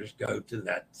elevators go to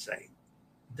that same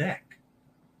deck.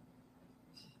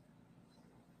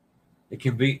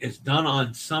 It's done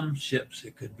on some ships.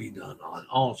 It could be done on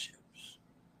all ships.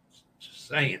 Just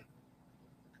saying.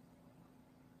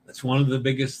 That's one of the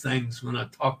biggest things when I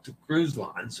talk to cruise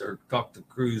lines or talk to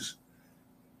cruise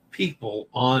people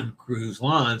on cruise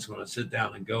lines, when I sit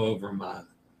down and go over my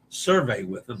survey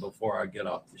with them before I get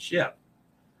off the ship.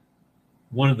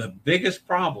 One of the biggest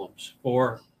problems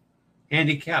for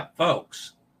handicapped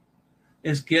folks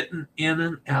is getting in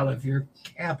and out of your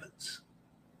cabins.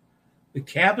 The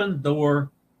cabin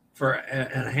door for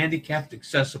a handicapped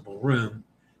accessible room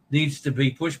needs to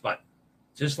be push button,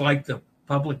 just like the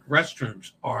public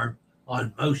restrooms are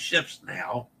on most ships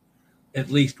now. At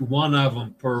least one of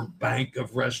them per bank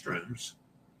of restrooms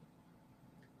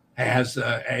has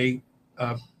a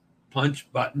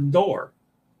punch button door.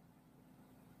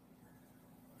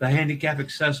 The handicap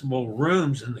accessible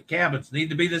rooms in the cabins need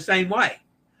to be the same way.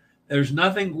 There's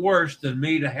nothing worse than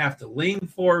me to have to lean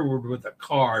forward with a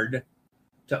card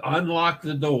to unlock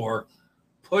the door,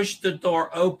 push the door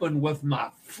open with my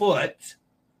foot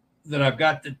that I've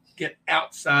got to get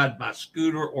outside my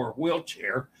scooter or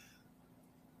wheelchair,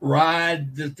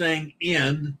 ride the thing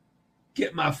in,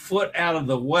 get my foot out of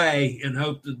the way, and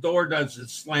hope the door doesn't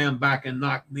slam back and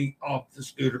knock me off the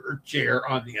scooter or chair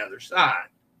on the other side.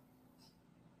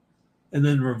 And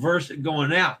then reverse it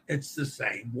going out. It's the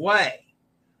same way,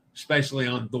 especially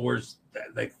on doors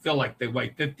that they feel like they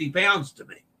weigh 50 pounds to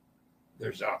me.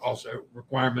 There's also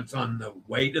requirements on the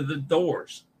weight of the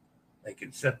doors. They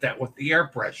can set that with the air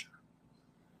pressure.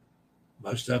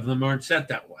 Most of them aren't set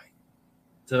that way.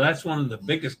 So that's one of the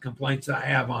biggest complaints I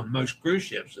have on most cruise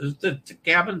ships is the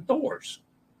cabin doors.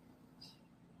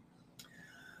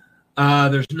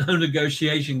 There's no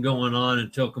negotiation going on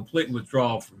until complete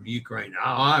withdrawal from Ukraine.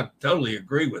 I totally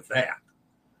agree with that.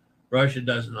 Russia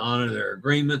doesn't honor their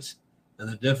agreements, and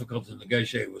the difficulty to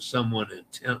negotiate with someone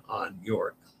intent on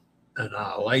your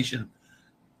annihilation.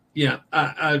 Yeah,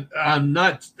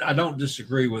 I don't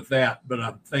disagree with that, but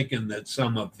I'm thinking that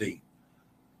some of the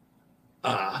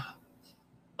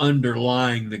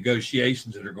underlying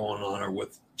negotiations that are going on are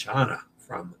with China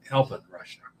from helping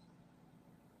Russia.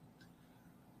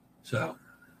 So,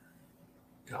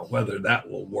 whether that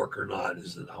will work or not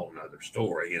is a whole nother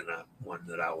story, and one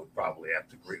that I would probably have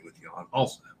to agree with you on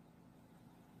also.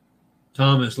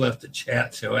 Tom has left the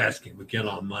chat, so ask him again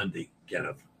on Monday,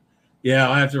 Kenneth. Yeah,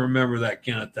 I have to remember that,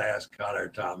 Kenneth, to ask Cotter,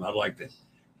 Tom. I'd like to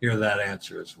hear that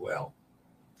answer as well.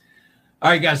 All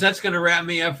right, guys, that's going to wrap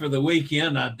me up for the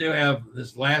weekend. I do have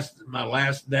my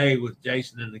last day with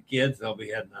Jason and the kids. They'll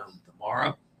be heading home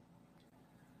tomorrow.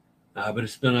 But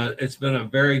it's been a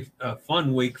very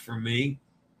fun week for me.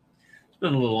 It's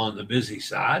been a little on the busy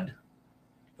side,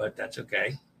 but that's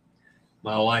okay.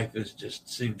 My life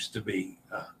seems to be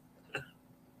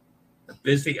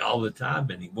busy all the time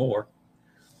anymore.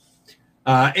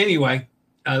 Anyway,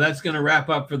 that's going to wrap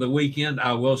up for the weekend.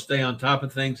 I will stay on top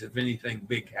of things. If anything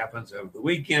big happens over the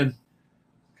weekend,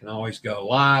 I can always go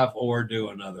live or do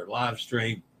another live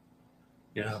stream.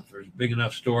 If there's a big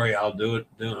enough story, I'll doing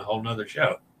a whole nother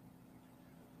show.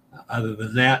 Other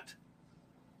than that,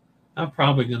 I'm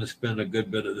probably going to spend a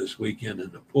good bit of this weekend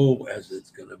in the pool, as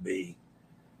it's going to be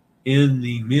in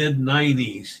the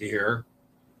mid-90s here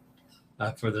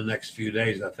for the next few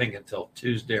days. I think until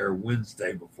Tuesday or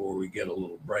Wednesday before we get a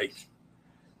little break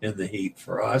in the heat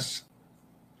for us.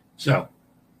 So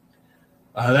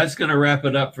that's going to wrap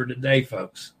it up for today,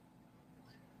 folks.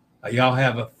 Y'all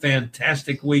have a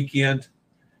fantastic weekend.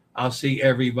 I'll see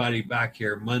everybody back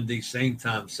here Monday, same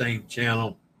time, same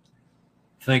channel.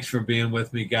 Thanks for being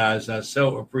with me, guys. I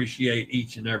so appreciate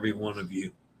each and every one of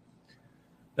you.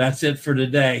 That's it for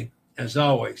today. As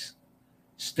always,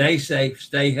 stay safe,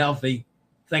 stay healthy,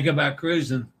 think about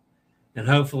cruising, and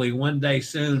hopefully one day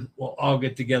soon we'll all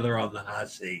get together on the high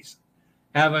seas.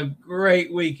 Have a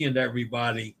great weekend,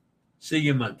 everybody. See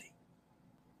you Monday.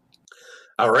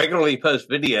 I regularly post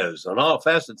videos on all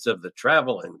facets of the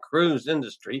travel and cruise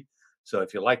industry. So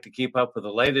if you'd like to keep up with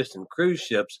the latest in cruise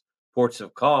ships, ports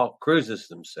of call, cruises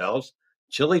themselves,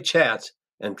 chilly chats,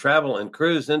 and travel and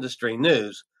cruise industry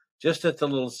news, just hit the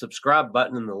little subscribe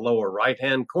button in the lower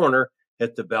right-hand corner.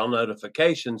 Hit the bell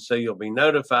notification so you'll be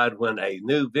notified when a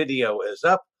new video is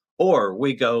up or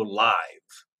we go live.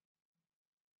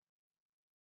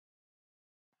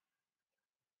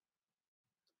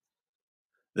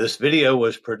 This video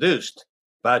was produced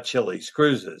by Chili's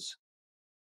Cruises.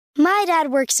 My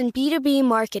dad works in B2B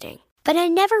marketing, but I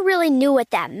never really knew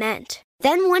what that meant.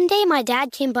 Then one day my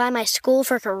dad came by my school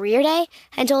for career day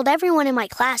and told everyone in my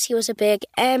class he was a big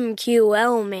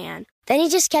MQL man. Then he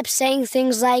just kept saying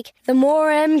things like, the more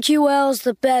MQLs,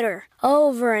 the better,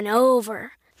 over and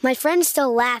over. My friends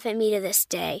still laugh at me to this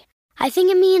day. I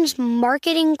think it means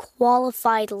marketing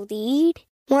qualified lead.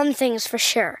 One thing's for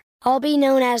sure. I'll be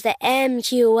known as the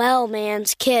MQL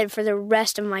man's kid for the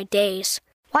rest of my days.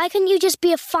 Why couldn't you just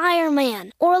be a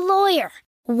fireman or a lawyer?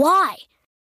 Why?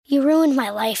 You ruined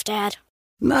my life, Dad.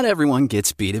 Not everyone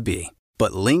gets B2B,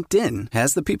 but LinkedIn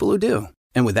has the people who do.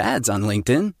 And with ads on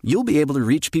LinkedIn, you'll be able to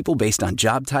reach people based on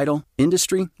job title,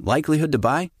 industry, likelihood to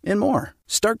buy, and more.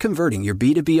 Start converting your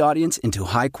B2B audience into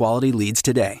high-quality leads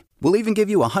today. We'll even give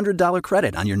you a $100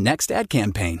 credit on your next ad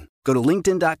campaign. Go to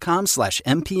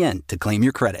linkedin.com/MPN to claim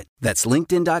your credit. That's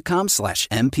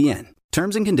linkedin.com/MPN.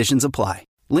 Terms and conditions apply.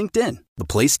 LinkedIn, the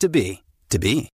place to be.